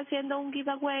 oye, estoy haciendo un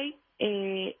giveaway,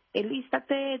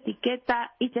 elístate,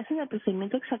 etiqueta, y te hacen el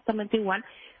procedimiento exactamente igual.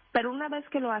 Pero una vez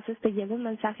que lo haces, te llega un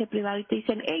mensaje privado y te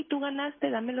dicen, hey, tú ganaste,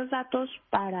 dame los datos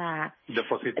para...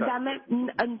 depositar. Dame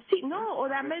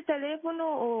el teléfono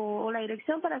o la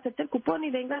dirección para hacerte el cupón y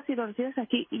vengas y lo recibes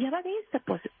aquí. Y ya valiste,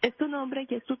 pues, es tu nombre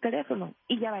y es tu teléfono.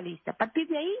 Y ya valiste. A partir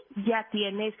de ahí ya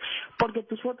tienes, porque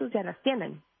tus fotos ya las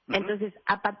tienen. Entonces,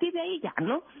 a partir de ahí ya,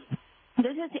 ¿no?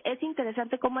 Entonces, es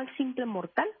interesante cómo al simple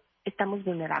mortal estamos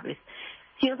vulnerables.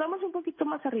 Si nos vamos un poquito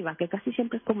más arriba, que casi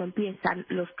siempre es como empiezan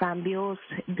los cambios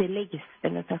de leyes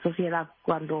en nuestra sociedad,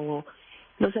 cuando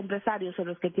los empresarios o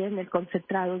los que tienen el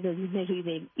concentrado de dinero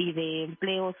y de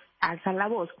empleos alzan la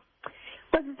voz,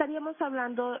 pues estaríamos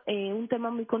hablando un tema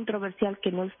muy controversial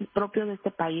que no es propio de este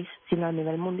país, sino a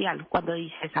nivel mundial, cuando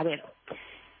dices, a ver,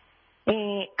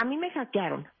 a mí me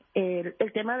hackearon,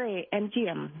 el tema de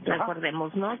MGM,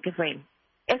 recordemos, ¿no? Que fue,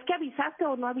 ¿es que avisaste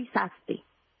o no avisaste?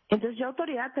 Entonces yo,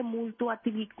 autoridad, te multo a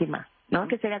ti, víctima, ¿no?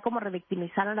 Que sería como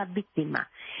revictimizar a la víctima.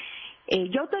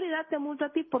 Yo, autoridad, te multo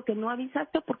a ti porque no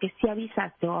avisaste o porque sí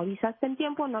avisaste, o avisaste en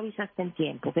tiempo o no avisaste en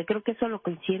tiempo, que creo que eso lo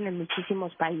coinciden en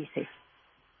muchísimos países.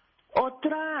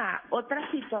 Otra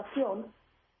situación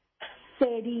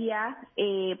sería,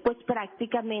 pues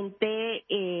prácticamente,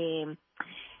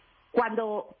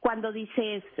 cuando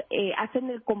dices, hacen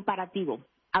el comparativo.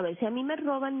 A ver, si a mí me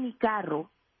roban mi carro,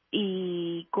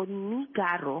 y con mi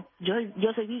carro,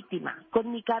 yo soy víctima,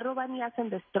 con mi carro van y hacen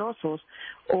destrozos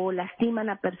o lastiman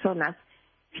a personas,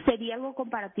 sería algo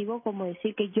comparativo como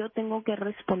decir que yo tengo que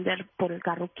responder por el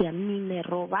carro que a mí me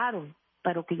robaron,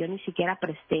 pero que yo ni siquiera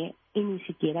presté y ni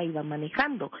siquiera iba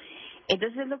manejando.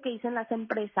 Entonces es lo que dicen las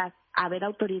empresas, a ver,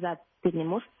 autoridad,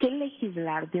 tenemos que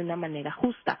legislar de una manera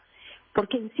justa,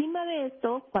 porque encima de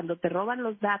esto, cuando te roban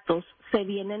los datos, se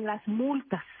vienen las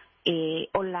multas.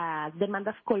 O las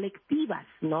demandas colectivas,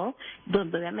 ¿no?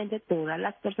 Donde obviamente todas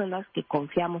las personas que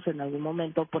confiamos en algún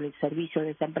momento por el servicio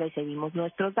de esa empresa y dimos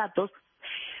nuestros datos,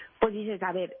 pues dices,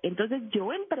 a ver, entonces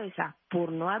yo, empresa,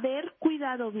 por no haber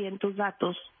cuidado bien tus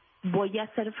datos, voy a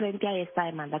hacer frente a esta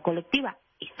demanda colectiva.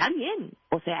 Está bien,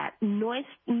 o sea, no es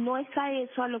a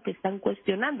eso a lo que están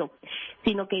cuestionando,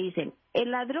 sino que dicen,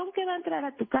 el ladrón que va a entrar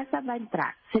a tu casa va a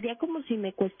entrar. Sería como si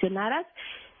me cuestionaras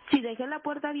si dejé la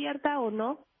puerta abierta o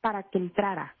no para que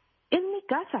entrara. Es mi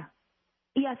casa.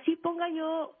 Y así ponga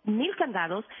yo 1000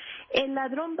 candados, el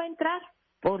ladrón va a entrar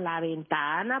por la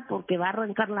ventana, porque va a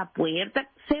arrancar la puerta,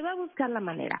 se va a buscar la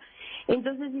manera.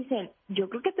 Entonces dicen, yo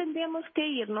creo que tendríamos que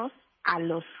irnos a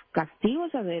los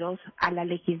castigos severos, a la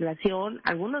legislación,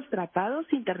 algunos tratados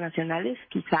internacionales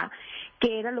quizá,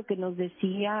 que era lo que nos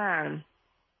decía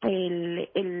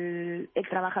el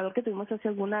trabajador que tuvimos hace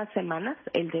algunas semanas,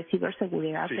 el de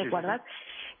ciberseguridad, ¿te acuerdas?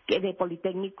 Que de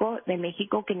Politécnico de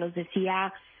México, que nos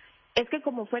decía, es que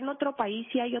como fue en otro país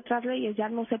y hay otras leyes, ya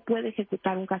no se puede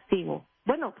ejecutar un castigo.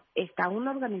 Bueno, está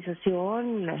una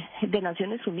organización de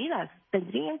Naciones Unidas,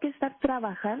 tendrían que estar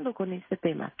trabajando con este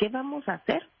tema. ¿Qué vamos a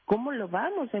hacer? ¿Cómo lo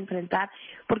vamos a enfrentar?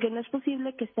 Porque no es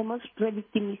posible que estemos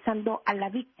revictimizando a la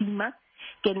víctima,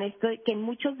 que en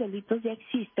muchos delitos ya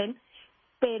existen,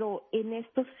 pero en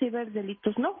estos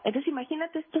ciberdelitos no. Entonces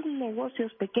imagínate estos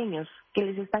negocios pequeños que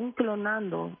les están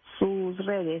clonando sus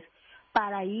redes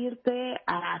para irte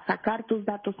a sacar tus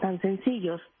datos tan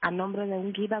sencillos a nombre de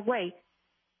un giveaway,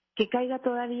 que caiga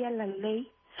todavía la ley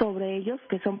sobre ellos,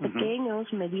 que son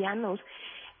pequeños, medianos.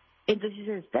 Entonces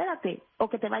dices, espérate, o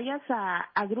que te vayas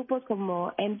a grupos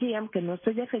como MGM, que no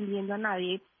estoy defendiendo a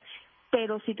nadie,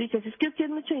 pero si tú dices, es que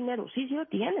tienes mucho dinero, sí lo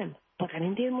tienen, porque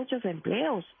también tienen muchos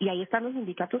empleos, y ahí están los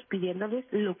sindicatos pidiéndoles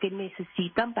lo que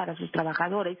necesitan para sus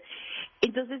trabajadores.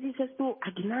 Entonces dices tú,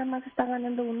 aquí nada más está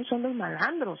ganando uno, son los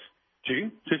malandros.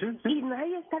 Sí. Y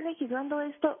nadie está legislando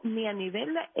esto ni a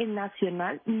nivel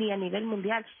nacional ni a nivel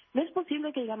mundial. No es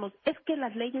posible que digamos, es que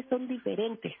las leyes son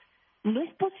diferentes. no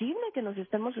es posible que nos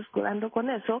estemos escudando con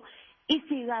eso y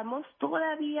sigamos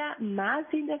todavía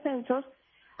más indefensos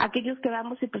aquellos que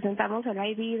vamos y presentamos el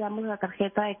ID, damos la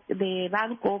tarjeta de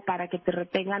banco para que te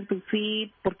retengan tu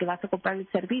fee porque vas a comprar el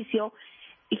servicio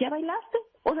y ya bailaste.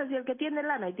 O sea, si el que tiene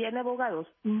lana y tiene abogados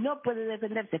no puede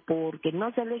defenderse porque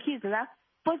no se legisla,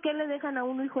 pues ¿qué le dejan a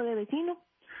uno hijo de vecino?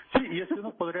 Sí, y eso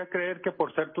uno podría creer que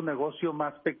por ser tu negocio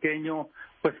más pequeño,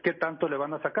 pues ¿qué tanto le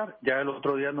van a sacar? Ya el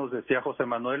otro día nos decía José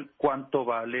Manuel cuánto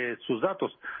vale sus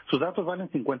datos. Sus datos valen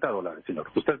 $50, señor.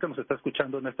 Usted que nos está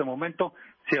escuchando en este momento,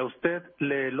 si a usted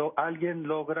alguien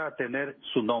logra tener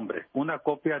su nombre, una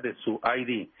copia de su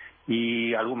ID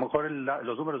y a lo mejor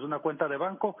los números de una cuenta de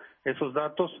banco, esos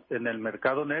datos en el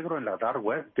mercado negro, en la dark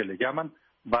web, que le llaman,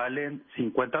 valen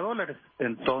 $50.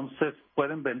 Entonces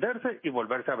pueden venderse y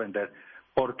volverse a vender.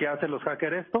 ¿Por qué hacen los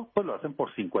hackers esto? Pues lo hacen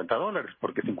por $50,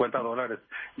 porque $50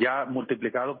 ya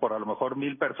multiplicado por a lo mejor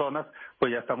 1,000 personas,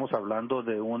 pues ya estamos hablando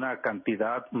de una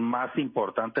cantidad más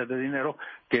importante de dinero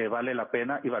que vale la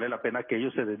pena y vale la pena que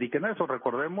ellos se dediquen a eso.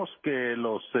 Recordemos que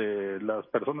las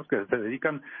personas que se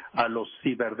dedican a los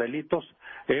ciberdelitos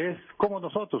es como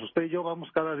nosotros. Usted y yo vamos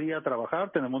cada día a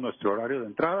trabajar, tenemos nuestro horario de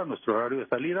entrada, nuestro horario de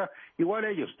salida. Igual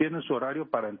ellos tienen su horario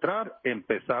para entrar,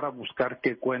 empezar a buscar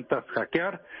qué cuentas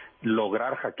hackear, lograr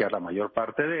hackear la mayor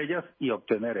parte de ellas y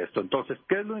obtener esto. Entonces,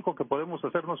 ¿qué es lo único que podemos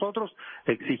hacer nosotros?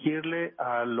 Exigirle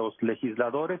a los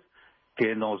legisladores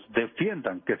que nos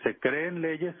defiendan, que se creen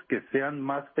leyes que sean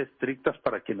más estrictas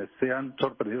para quienes sean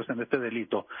sorprendidos en este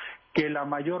delito, que la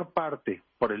mayor parte,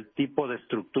 por el tipo de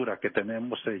estructura que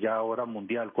tenemos ya ahora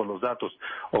mundial con los datos,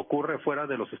 ocurre fuera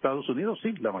de los Estados Unidos.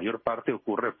 Sí, la mayor parte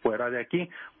ocurre fuera de aquí.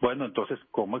 Bueno, entonces,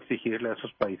 ¿cómo exigirle a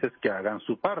esos países que hagan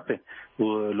su parte?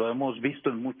 Lo hemos visto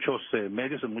en muchos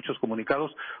medios, en muchos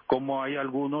comunicados, cómo hay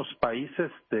algunos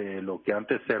países de lo que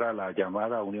antes era la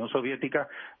llamada Unión Soviética,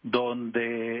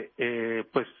 donde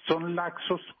pues son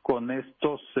laxos con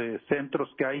estos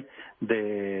centros que hay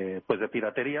de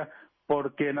piratería,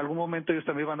 porque en algún momento ellos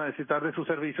también van a necesitar de sus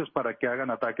servicios para que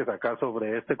hagan ataques acá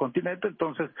sobre este continente.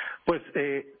 Entonces, pues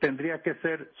tendría que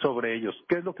ser sobre ellos.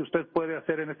 ¿Qué es lo que usted puede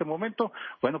hacer en este momento?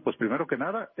 Bueno, pues primero que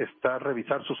nada está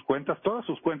revisar sus cuentas, todas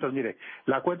sus cuentas. Mire,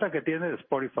 la cuenta que tiene de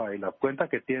Spotify, la cuenta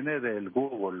que tiene del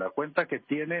Google, la cuenta que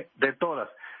tiene de todas.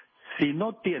 Si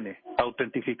no tiene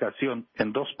autentificación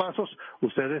en 2 pasos,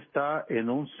 usted está en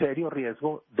un serio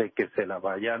riesgo de que se la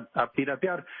vayan a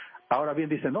piratear. Ahora bien,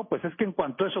 dice, no, pues es que en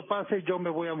cuanto eso pase, yo me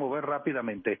voy a mover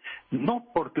rápidamente. No,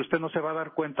 porque usted no se va a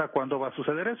dar cuenta cuándo va a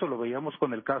suceder eso. Lo veíamos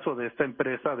con el caso de esta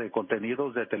empresa de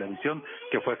contenidos de televisión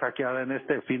que fue hackeada en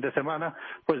este fin de semana.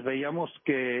 Pues veíamos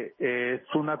que es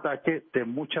un ataque de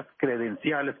muchas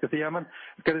credenciales que se llaman,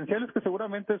 credenciales que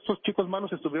seguramente estos chicos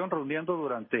malos estuvieron reuniendo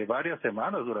durante varias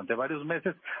semanas, durante varios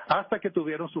meses, hasta que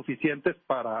tuvieron suficientes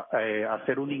para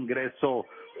hacer un ingreso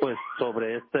pues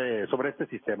sobre este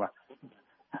sistema.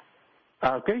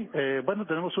 Bueno,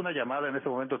 tenemos una llamada en este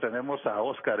momento, tenemos a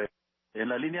Óscar en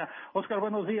la línea. Óscar,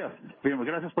 buenos días. Bien,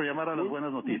 gracias por llamar a las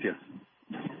buenas noticias.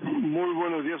 Muy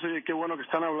buenos días. Oye, qué bueno que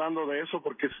están hablando de eso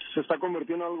porque se está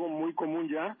convirtiendo en algo muy común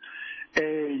ya.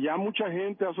 Ya mucha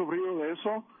gente ha sufrido de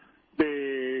eso,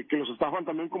 de que los estafan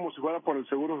también como si fuera por el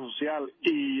Seguro Social,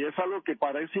 y es algo que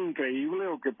parece increíble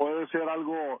o que puede ser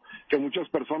algo que muchas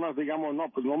personas digamos, no,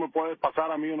 pues no me puede pasar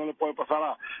a mí o no le puede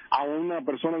pasar a una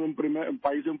persona de un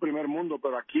país de un primer mundo,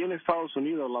 pero aquí en Estados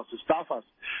Unidos las estafas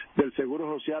del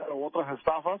Seguro Social o otras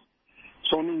estafas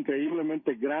son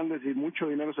increíblemente grandes y mucho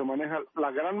dinero se maneja.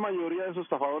 La gran mayoría de esos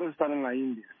estafadores están en la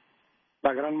India.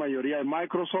 La gran mayoría de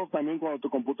Microsoft, también cuando tu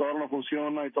computadora no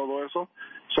funciona y todo eso,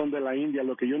 son de la India.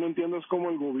 Lo que yo no entiendo es cómo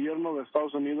el gobierno de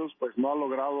Estados Unidos pues no ha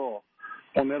logrado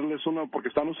ponerles porque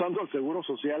están usando el Seguro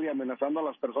Social y amenazando a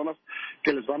las personas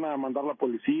que les van a mandar la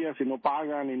policía si no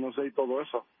pagan y no sé y todo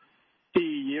eso.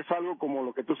 Y es algo como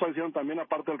lo que tú estás diciendo también,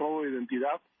 aparte del robo de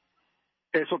identidad,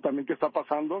 eso también que está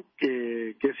pasando,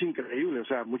 que es increíble. O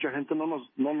sea, mucha gente no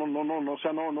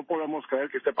podemos creer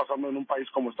que esté pasando en un país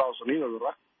como Estados Unidos,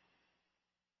 ¿verdad?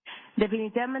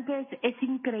 Definitivamente es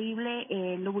increíble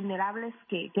lo vulnerables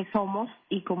que somos,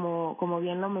 y como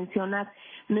bien lo mencionas,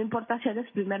 no importa si eres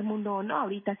primer mundo o no.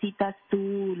 Ahorita citas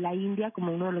tú la India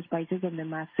como uno de los países donde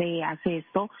más se hace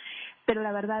esto, pero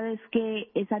la verdad es que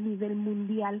es a nivel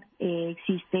mundial.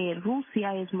 Existe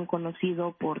Rusia, es muy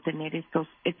conocido por tener estos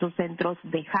centros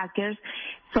de hackers.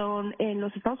 Son en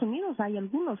los Estados Unidos, hay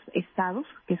algunos estados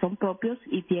que son propios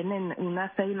y tienen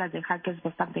unas células de hackers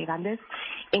bastante grandes.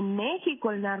 En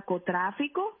México el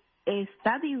narcotráfico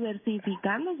está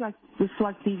diversificando su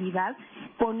actividad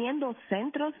poniendo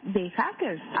centros de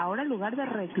hackers. Ahora, en lugar de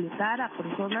reclutar a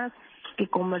personas que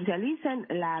comercialicen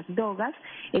las drogas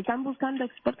están buscando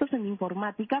expertos en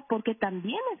informática porque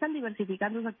también están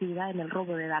diversificando su actividad en el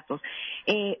robo de datos.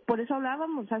 Por eso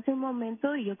hablábamos hace un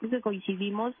momento y yo creo que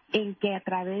coincidimos en que a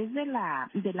través de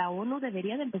la ONU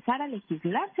debería de empezar a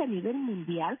legislarse a nivel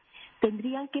mundial,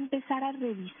 tendrían que empezar a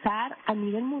revisar a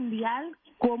nivel mundial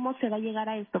cómo se va a llegar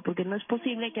a esto, porque no es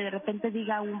posible que de repente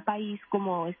diga un país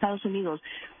como Estados Unidos,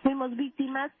 fuimos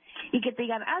víctimas, y que te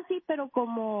digan, sí, pero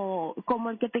como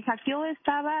el que te hackeó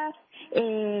estaba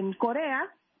en Corea,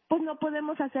 pues no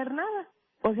podemos hacer nada.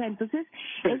 O sea, entonces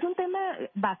es un tema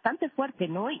bastante fuerte,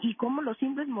 ¿no? Y como los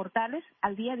simples mortales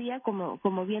al día a día,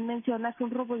 como bien mencionas, un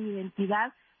robo de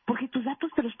identidad, porque tus datos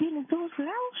te los piden en todos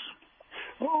lados.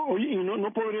 Oye, ¿y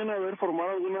no podrían haber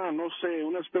formado alguna, no sé,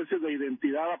 una especie de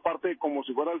identidad aparte, como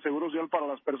si fuera el Seguro Social para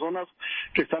las personas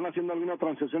que están haciendo alguna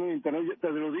transacción en Internet? Te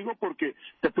lo digo porque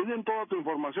te piden toda tu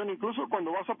información, incluso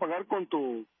cuando vas a pagar con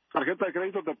tu tarjeta de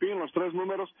crédito te piden los 3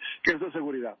 números que es de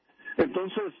seguridad.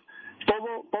 Entonces,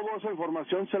 toda esa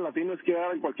información se la tienes que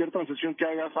dar en cualquier transacción que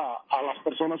hagas a las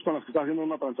personas con las que estás haciendo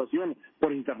una transacción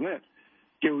por Internet.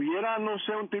 Que hubiera, no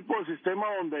sé, un tipo de sistema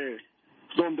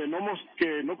donde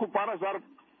no ocuparas dar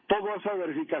toda esa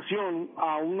verificación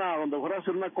donde fuera a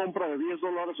hacer una compra de $10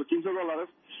 o $15,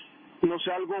 no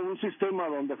sé, un sistema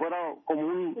donde fuera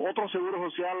como otro seguro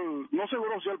social, no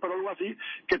seguro social, pero algo así,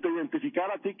 que te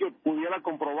identificara a ti, que pudiera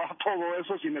comprobar todo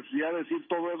eso sin necesidad de decir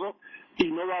todo eso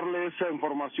y no darle esa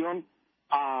información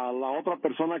a la otra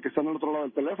persona que está en el otro lado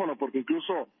del teléfono, porque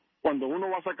incluso cuando uno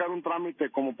va a sacar un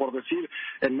trámite, como por decir,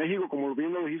 en México, como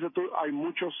bien lo dijiste tú, hay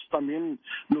muchos también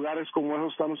lugares como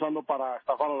esos están usando para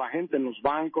estafar a la gente, en los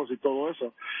bancos y todo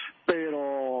eso.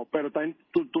 Pero también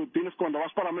tú tienes, cuando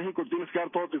vas para México, tienes que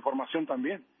dar toda tu información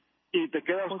también. Y te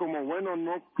quedas como, bueno,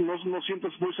 no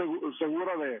sientes muy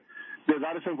segura de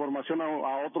dar esa información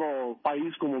a otro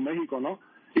país como México, ¿no?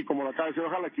 Y como lo acaba de decir,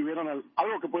 ojalá que hubieran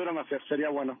algo que pudieran hacer, sería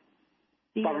bueno.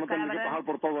 Sí, para no tener que pasar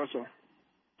por todo eso.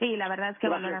 Sí, la verdad es que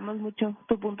valoramos mucho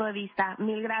tu punto de vista.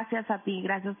 Mil gracias a ti,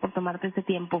 gracias por tomarte este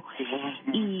tiempo.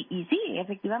 Y sí,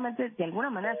 efectivamente, de alguna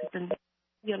manera,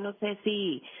 yo no sé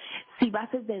si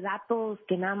bases de datos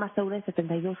que nada más se duren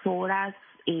 72 horas,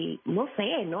 no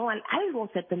sé, ¿no? Algo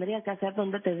se tendría que hacer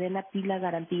donde te den a ti la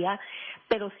garantía,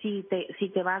 pero si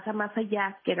te vas a más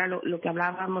allá, que era lo que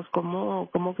hablábamos,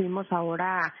 cómo fuimos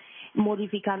ahora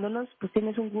modificándonos, pues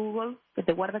tienes un Google que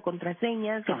te guarda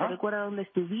contraseñas, que te recuerda dónde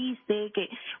estuviste, que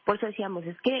por eso decíamos,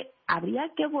 es que habría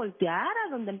que voltear a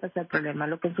donde empezó el problema.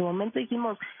 Lo que en su momento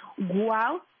dijimos,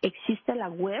 wow, existe la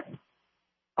web,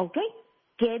 ¿ok?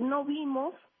 ¿Qué no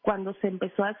vimos cuando se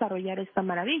empezó a desarrollar esta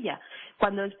maravilla?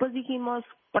 Cuando después dijimos,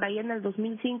 por ahí en el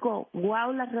 2005,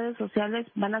 wow, las redes sociales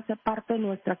van a ser parte de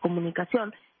nuestra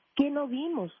comunicación. ¿Qué no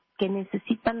vimos? Que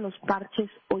necesitan los parches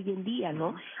hoy en día,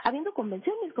 ¿no? Habiendo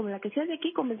convenciones como la que se hace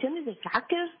aquí, convenciones de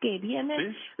hackers que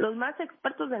vienen, los más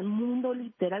expertos del mundo,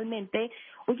 literalmente.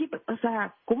 Oye, o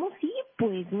sea, ¿cómo sí?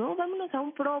 Pues, ¿no? Vámonos a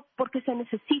un pro porque se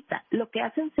necesita. Lo que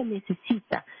hacen se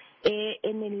necesita.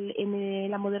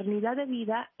 En la modernidad de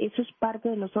vida, eso es parte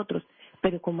de nosotros.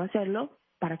 Pero ¿cómo hacerlo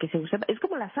para que se use? Es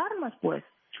como las armas, pues.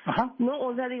 No,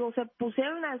 o sea, se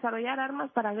pusieron a desarrollar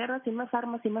armas para guerras y más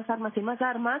armas y más armas y más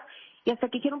armas, y hasta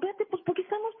que dijeron, fíjate, pues ¿por qué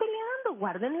estamos peleando?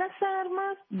 Guarden las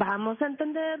armas, vamos a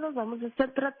entenderlos, vamos a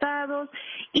ser tratados,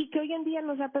 y que hoy en día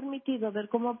nos ha permitido ver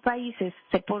cómo países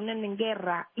se ponen en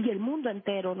guerra y el mundo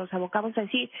entero nos abocamos a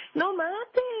decir, no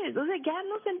mates, o sea, ya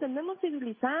nos entendemos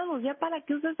civilizados, ya para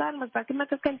qué usas armas, para qué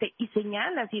matas gente, y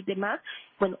señalas y demás.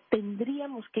 Bueno,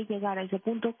 tendríamos que llegar a ese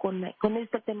punto con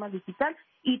este tema digital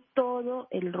y todo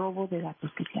el robo de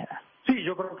datos que se ha dado. Sí,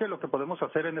 yo creo que lo que podemos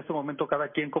hacer en este momento cada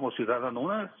quien como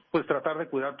ciudadano, es pues tratar de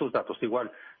cuidar tus datos.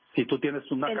 Igual, si tú tienes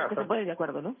una casa... En lo que se puede, de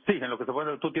acuerdo, ¿no? Sí, en lo que se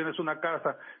puede. Tú tienes una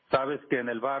casa, sabes que en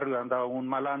el barrio anda un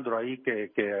malandro ahí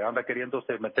que anda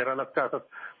queriéndose meter a las casas.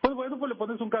 Pues bueno, pues le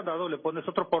pones un candado, le pones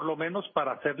otro por lo menos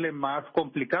para hacerle más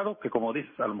complicado, que como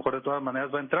dices, a lo mejor de todas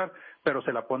maneras va a entrar, pero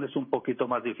se la pones un poquito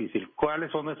más difícil.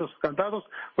 ¿Cuáles son esos candados?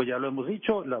 Pues ya lo hemos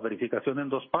dicho, la verificación en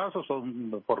 2 pasos,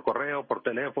 son por correo, por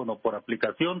teléfono, por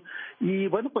aplicación. Y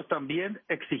bueno, pues también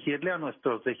exigirle a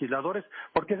nuestros legisladores,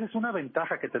 porque esa es una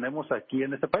ventaja que tenemos aquí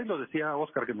en este país. Lo decía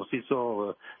Oscar, que nos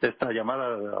hizo esta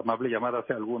amable llamada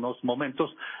hace algunos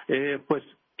momentos, pues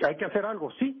hay que hacer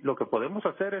algo. Sí, lo que podemos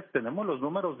hacer es, tenemos los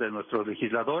números de nuestros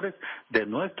legisladores, de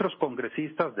nuestros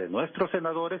congresistas, de nuestros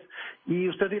senadores, y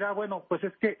usted dirá, bueno, pues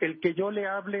es que el que yo le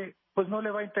hable pues no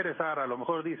le va a interesar. A lo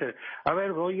mejor dice, a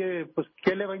ver, oye, pues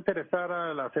 ¿qué le va a interesar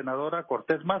a la senadora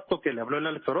Cortés Masto que le habló el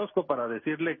Alex Orozco para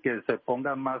decirle que se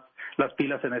pongan más las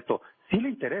pilas en esto? Sí le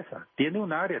interesa, tiene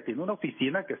un área, tiene una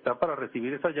oficina que está para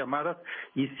recibir esas llamadas,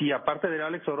 y si aparte de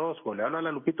Alex Orozco le habla a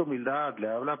la Lupita Humildad, le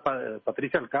habla a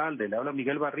Patricia Alcalde, le habla a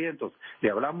Miguel Barrientos, le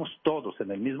hablamos todos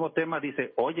en el mismo tema,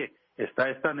 dice, oye, está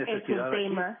esta necesidad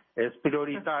aquí, es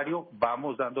prioritario,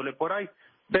 vamos dándole por ahí.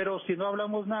 Pero si no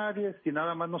hablamos nadie, si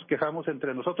nada más nos quejamos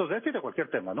entre nosotros, de este y de cualquier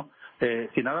tema, ¿no?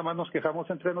 Si nada más nos quejamos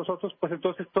entre nosotros, pues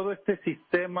entonces todo este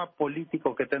sistema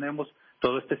político que tenemos,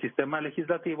 todo este sistema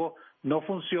legislativo, no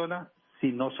funciona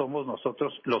si no somos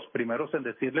nosotros los primeros en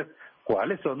decirles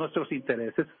cuáles son nuestros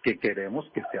intereses que queremos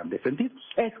que sean defendidos.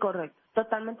 Es correcto,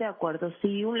 totalmente de acuerdo.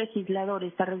 Si un legislador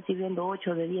está recibiendo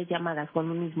 8 de 10 llamadas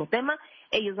con un mismo tema,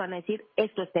 ellos van a decir,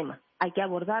 esto es tema, hay que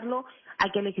abordarlo,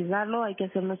 hay que legislarlo, hay que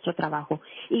hacer nuestro trabajo.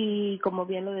 Y como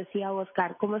bien lo decía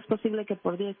Oscar, ¿cómo es posible que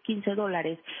por $10,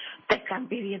 $15 te están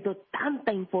pidiendo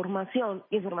tanta información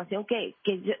que yo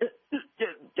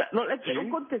no le quiero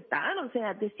contestar? O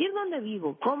sea, decir dónde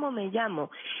vivo, cómo me llamo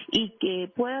y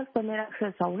que puedas tener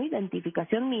acceso a una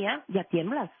identificación mía, ya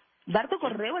tiemblas. Dar tu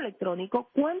correo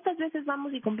electrónico, ¿cuántas veces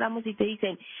vamos y compramos y te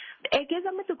dicen, ¿quieres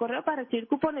darme tu correo para recibir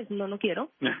cupones? No quiero.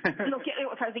 No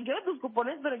quiero, o sea, sí quiero tus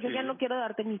cupones, pero yo ya no quiero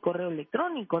darte mi correo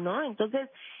electrónico, ¿no?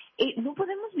 Entonces, no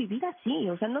podemos vivir así,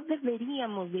 o sea, no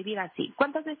deberíamos vivir así.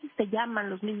 ¿Cuántas veces te llaman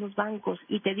los mismos bancos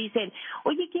y te dicen,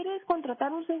 oye, ¿quieres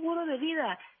contratar un seguro de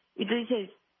vida? Y tú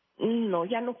dices, no,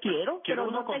 ya no quiero. Quiero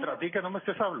uno contra ti, que no me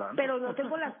estés hablando. Pero no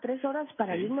tengo las 3 horas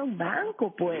para irme a un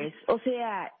banco, pues. O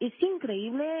sea, es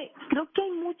increíble. Creo que hay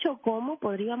mucho cómo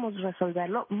podríamos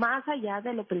resolverlo, más allá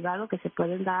de lo privado que se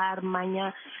pueden dar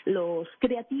maña los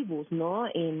creativos, ¿no?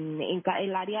 En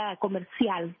el área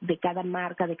comercial de cada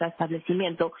marca, de cada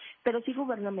establecimiento. Pero sí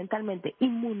gubernamentalmente y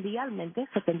mundialmente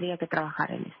se tendría que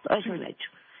trabajar en esto. Eso es un hecho.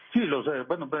 Sí,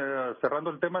 cerrando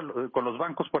el tema, con los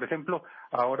bancos, por ejemplo,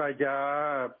 ahora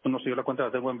ya, no sé, yo la cuenta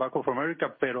la tengo en Bank of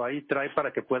America, pero ahí trae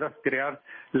para que puedas crear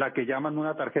la que llaman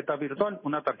una tarjeta virtual,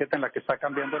 una tarjeta en la que está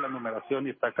cambiando la numeración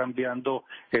y está cambiando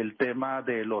el tema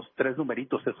de los 3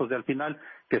 numeritos, esos de al final,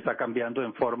 que está cambiando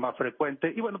en forma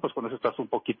frecuente, y bueno, pues con eso estás un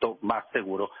poquito más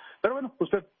seguro. Pero bueno,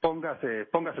 usted póngase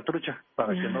trucha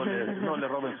para que no le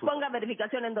roben su... Ponga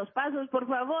verificación en 2 pasos, por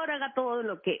favor, haga todo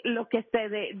lo que esté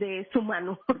de su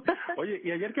mano. Oye,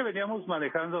 y ayer que veníamos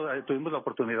manejando, tuvimos la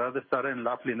oportunidad de estar en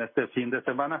Laughlin este fin de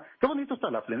semana. Qué bonito está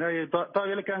Laughlin,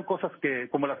 todavía le quedan cosas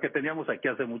como las que teníamos aquí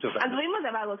hace muchos años. Anduvimos de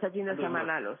vagos el fin de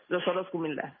semana, los Orozco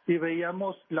Humildad. Y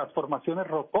veíamos las formaciones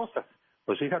rocosas.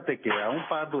 Pues fíjate que a un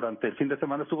par durante el fin de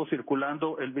semana estuvo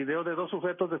circulando el video de 2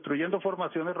 sujetos destruyendo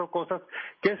formaciones rocosas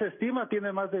que se estima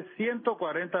tienen más de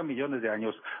 140 millones de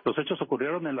años. Los hechos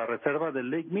ocurrieron en la reserva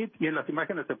del Lake Mead y en las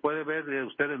imágenes se puede ver de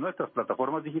ustedes en nuestras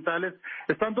plataformas digitales.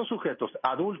 Están 2 sujetos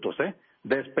adultos,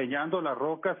 despeñando las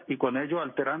rocas y con ello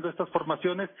alterando estas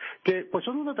formaciones que pues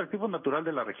son un atractivo natural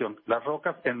de la región. Las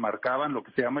rocas enmarcaban lo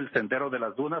que se llama el sendero de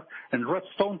las dunas en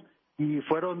Redstone, y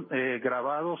fueron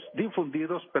grabados,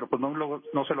 difundidos, pero pues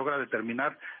no se logra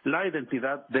determinar la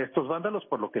identidad de estos vándalos,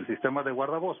 por lo que el sistema de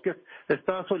guardabosques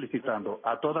está solicitando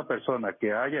a toda persona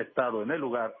que haya estado en el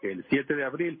lugar el 7 de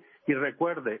abril y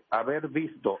recuerde haber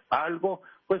visto algo,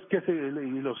 pues que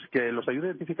los ayude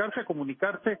a identificarse, a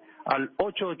comunicarse al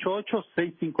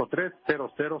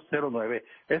 888-653-0009.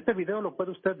 Este video lo puede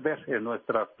usted ver en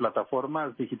nuestras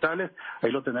plataformas digitales,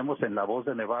 ahí lo tenemos en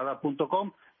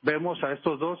lavozdenevada.com. Vemos a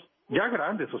estos 2 ya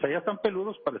grandes, o sea, ya están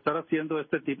peludos para estar haciendo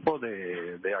este tipo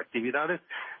de actividades.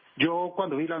 Yo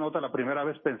cuando vi la nota la primera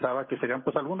vez pensaba que serían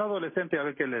pues algún adolescente, a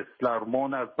ver que la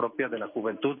hormona propia de la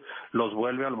juventud los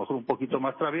vuelve a lo mejor un poquito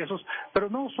más traviesos, pero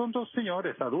no, son 2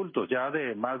 señores adultos ya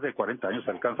de más de 40 años,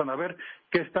 se alcanzan a ver,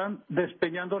 que están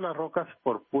despeñando las rocas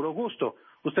por puro gusto.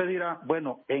 Usted dirá,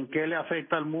 bueno, ¿en qué le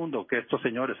afecta al mundo que estos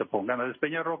señores se pongan a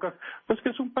despeñar rocas? Pues que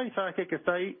es un paisaje que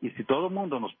está ahí y si todo el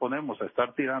mundo nos ponemos a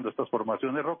estar tirando estas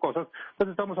formaciones rocosas,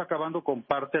 pues estamos acabando con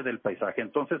parte del paisaje.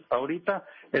 Entonces, ahorita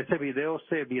ese video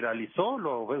se viralizó,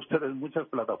 lo ve usted en muchas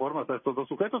plataformas a estos 2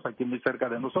 sujetos, aquí muy cerca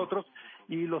de nosotros,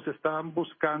 y los están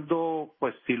buscando,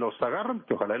 pues si los agarran,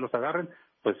 que ojalá y los agarren,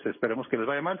 pues esperemos que les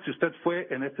vaya mal. Si usted fue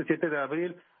en este 7 de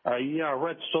abril ahí a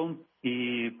Redstone,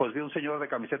 y pues vi un señor de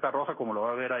camiseta roja, como lo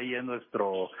va a ver ahí en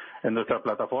nuestra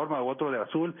plataforma, otro de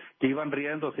azul, que iban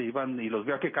riendo, y los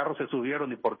vio a qué carro se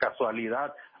subieron, y por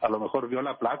casualidad a lo mejor vio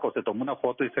la placa o se tomó una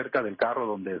foto y cerca del carro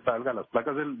donde salgan las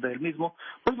placas del mismo,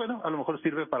 pues bueno, a lo mejor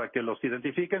sirve para que los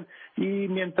identifiquen, y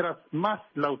mientras más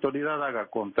la autoridad haga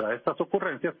contra estas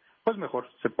ocurrencias, pues mejor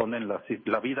se ponen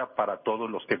la vida para todos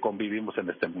los que convivimos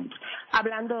en este mundo.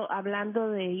 Hablando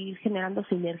de ir generando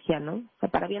sinergia, ¿no? O sea,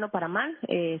 para bien o para mal,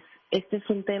 este es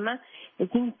un tema, es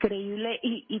increíble,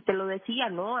 y te lo decía,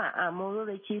 ¿no? A modo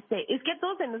de chiste, es que a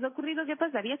todos se nos ha ocurrido qué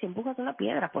pasaría si empujas una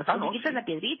piedra, pues si quitas la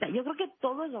piedrita. Yo creo que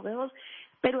todos lo vemos,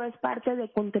 pero es parte de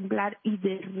contemplar y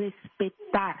de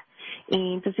respetar.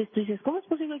 Entonces tú dices, ¿cómo es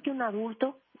posible que un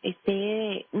adulto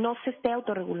no se esté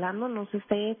autorregulando, no se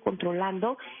esté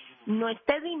controlando, no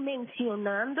esté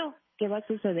dimensionando qué va a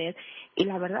suceder? Y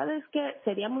la verdad es que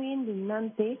sería muy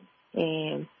indignante,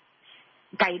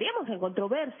 caeríamos en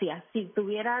controversia si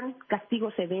tuvieran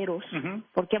castigos severos,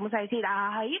 porque vamos a decir,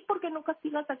 ay, ¿por qué no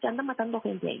castigas a que anda matando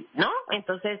gente ahí? ¿No?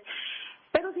 Entonces,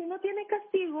 pero si no tiene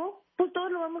castigo, pues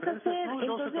todos lo vamos a hacer.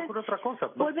 Entonces, otra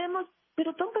cosa, ¿no? Volvemos,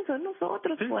 pero todo empezó en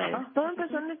nosotros, pues. Todo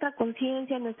empezó en nuestra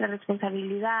conciencia, en nuestra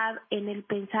responsabilidad, en el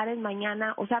pensar en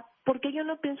mañana. O sea, porque yo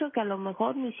no pienso que a lo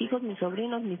mejor mis hijos, mis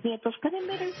sobrinos, mis nietos pueden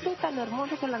ver esto tan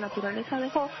hermoso que la naturaleza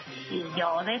dejó y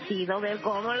yo decido ver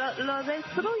cómo lo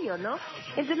destruyo, ¿no?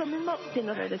 Entonces lo mismo, si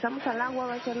nos regresamos al agua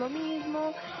va a ser lo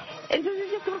mismo.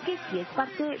 Entonces yo creo que sí, es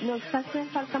parte, nos hace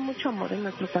falta mucho amor en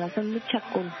nuestro corazón, mucha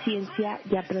conciencia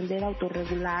y aprender a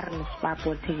autorregularnos para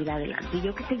poder seguir adelante. Y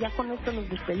yo creo que ya con esto nos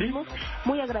despedimos,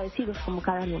 muy agradecidos como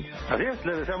cada lunes. Así es,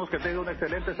 le deseamos que tenga una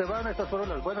excelente semana. Estas fueron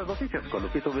las buenas noticias con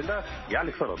Lupito Humildad y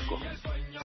Alex Orozco.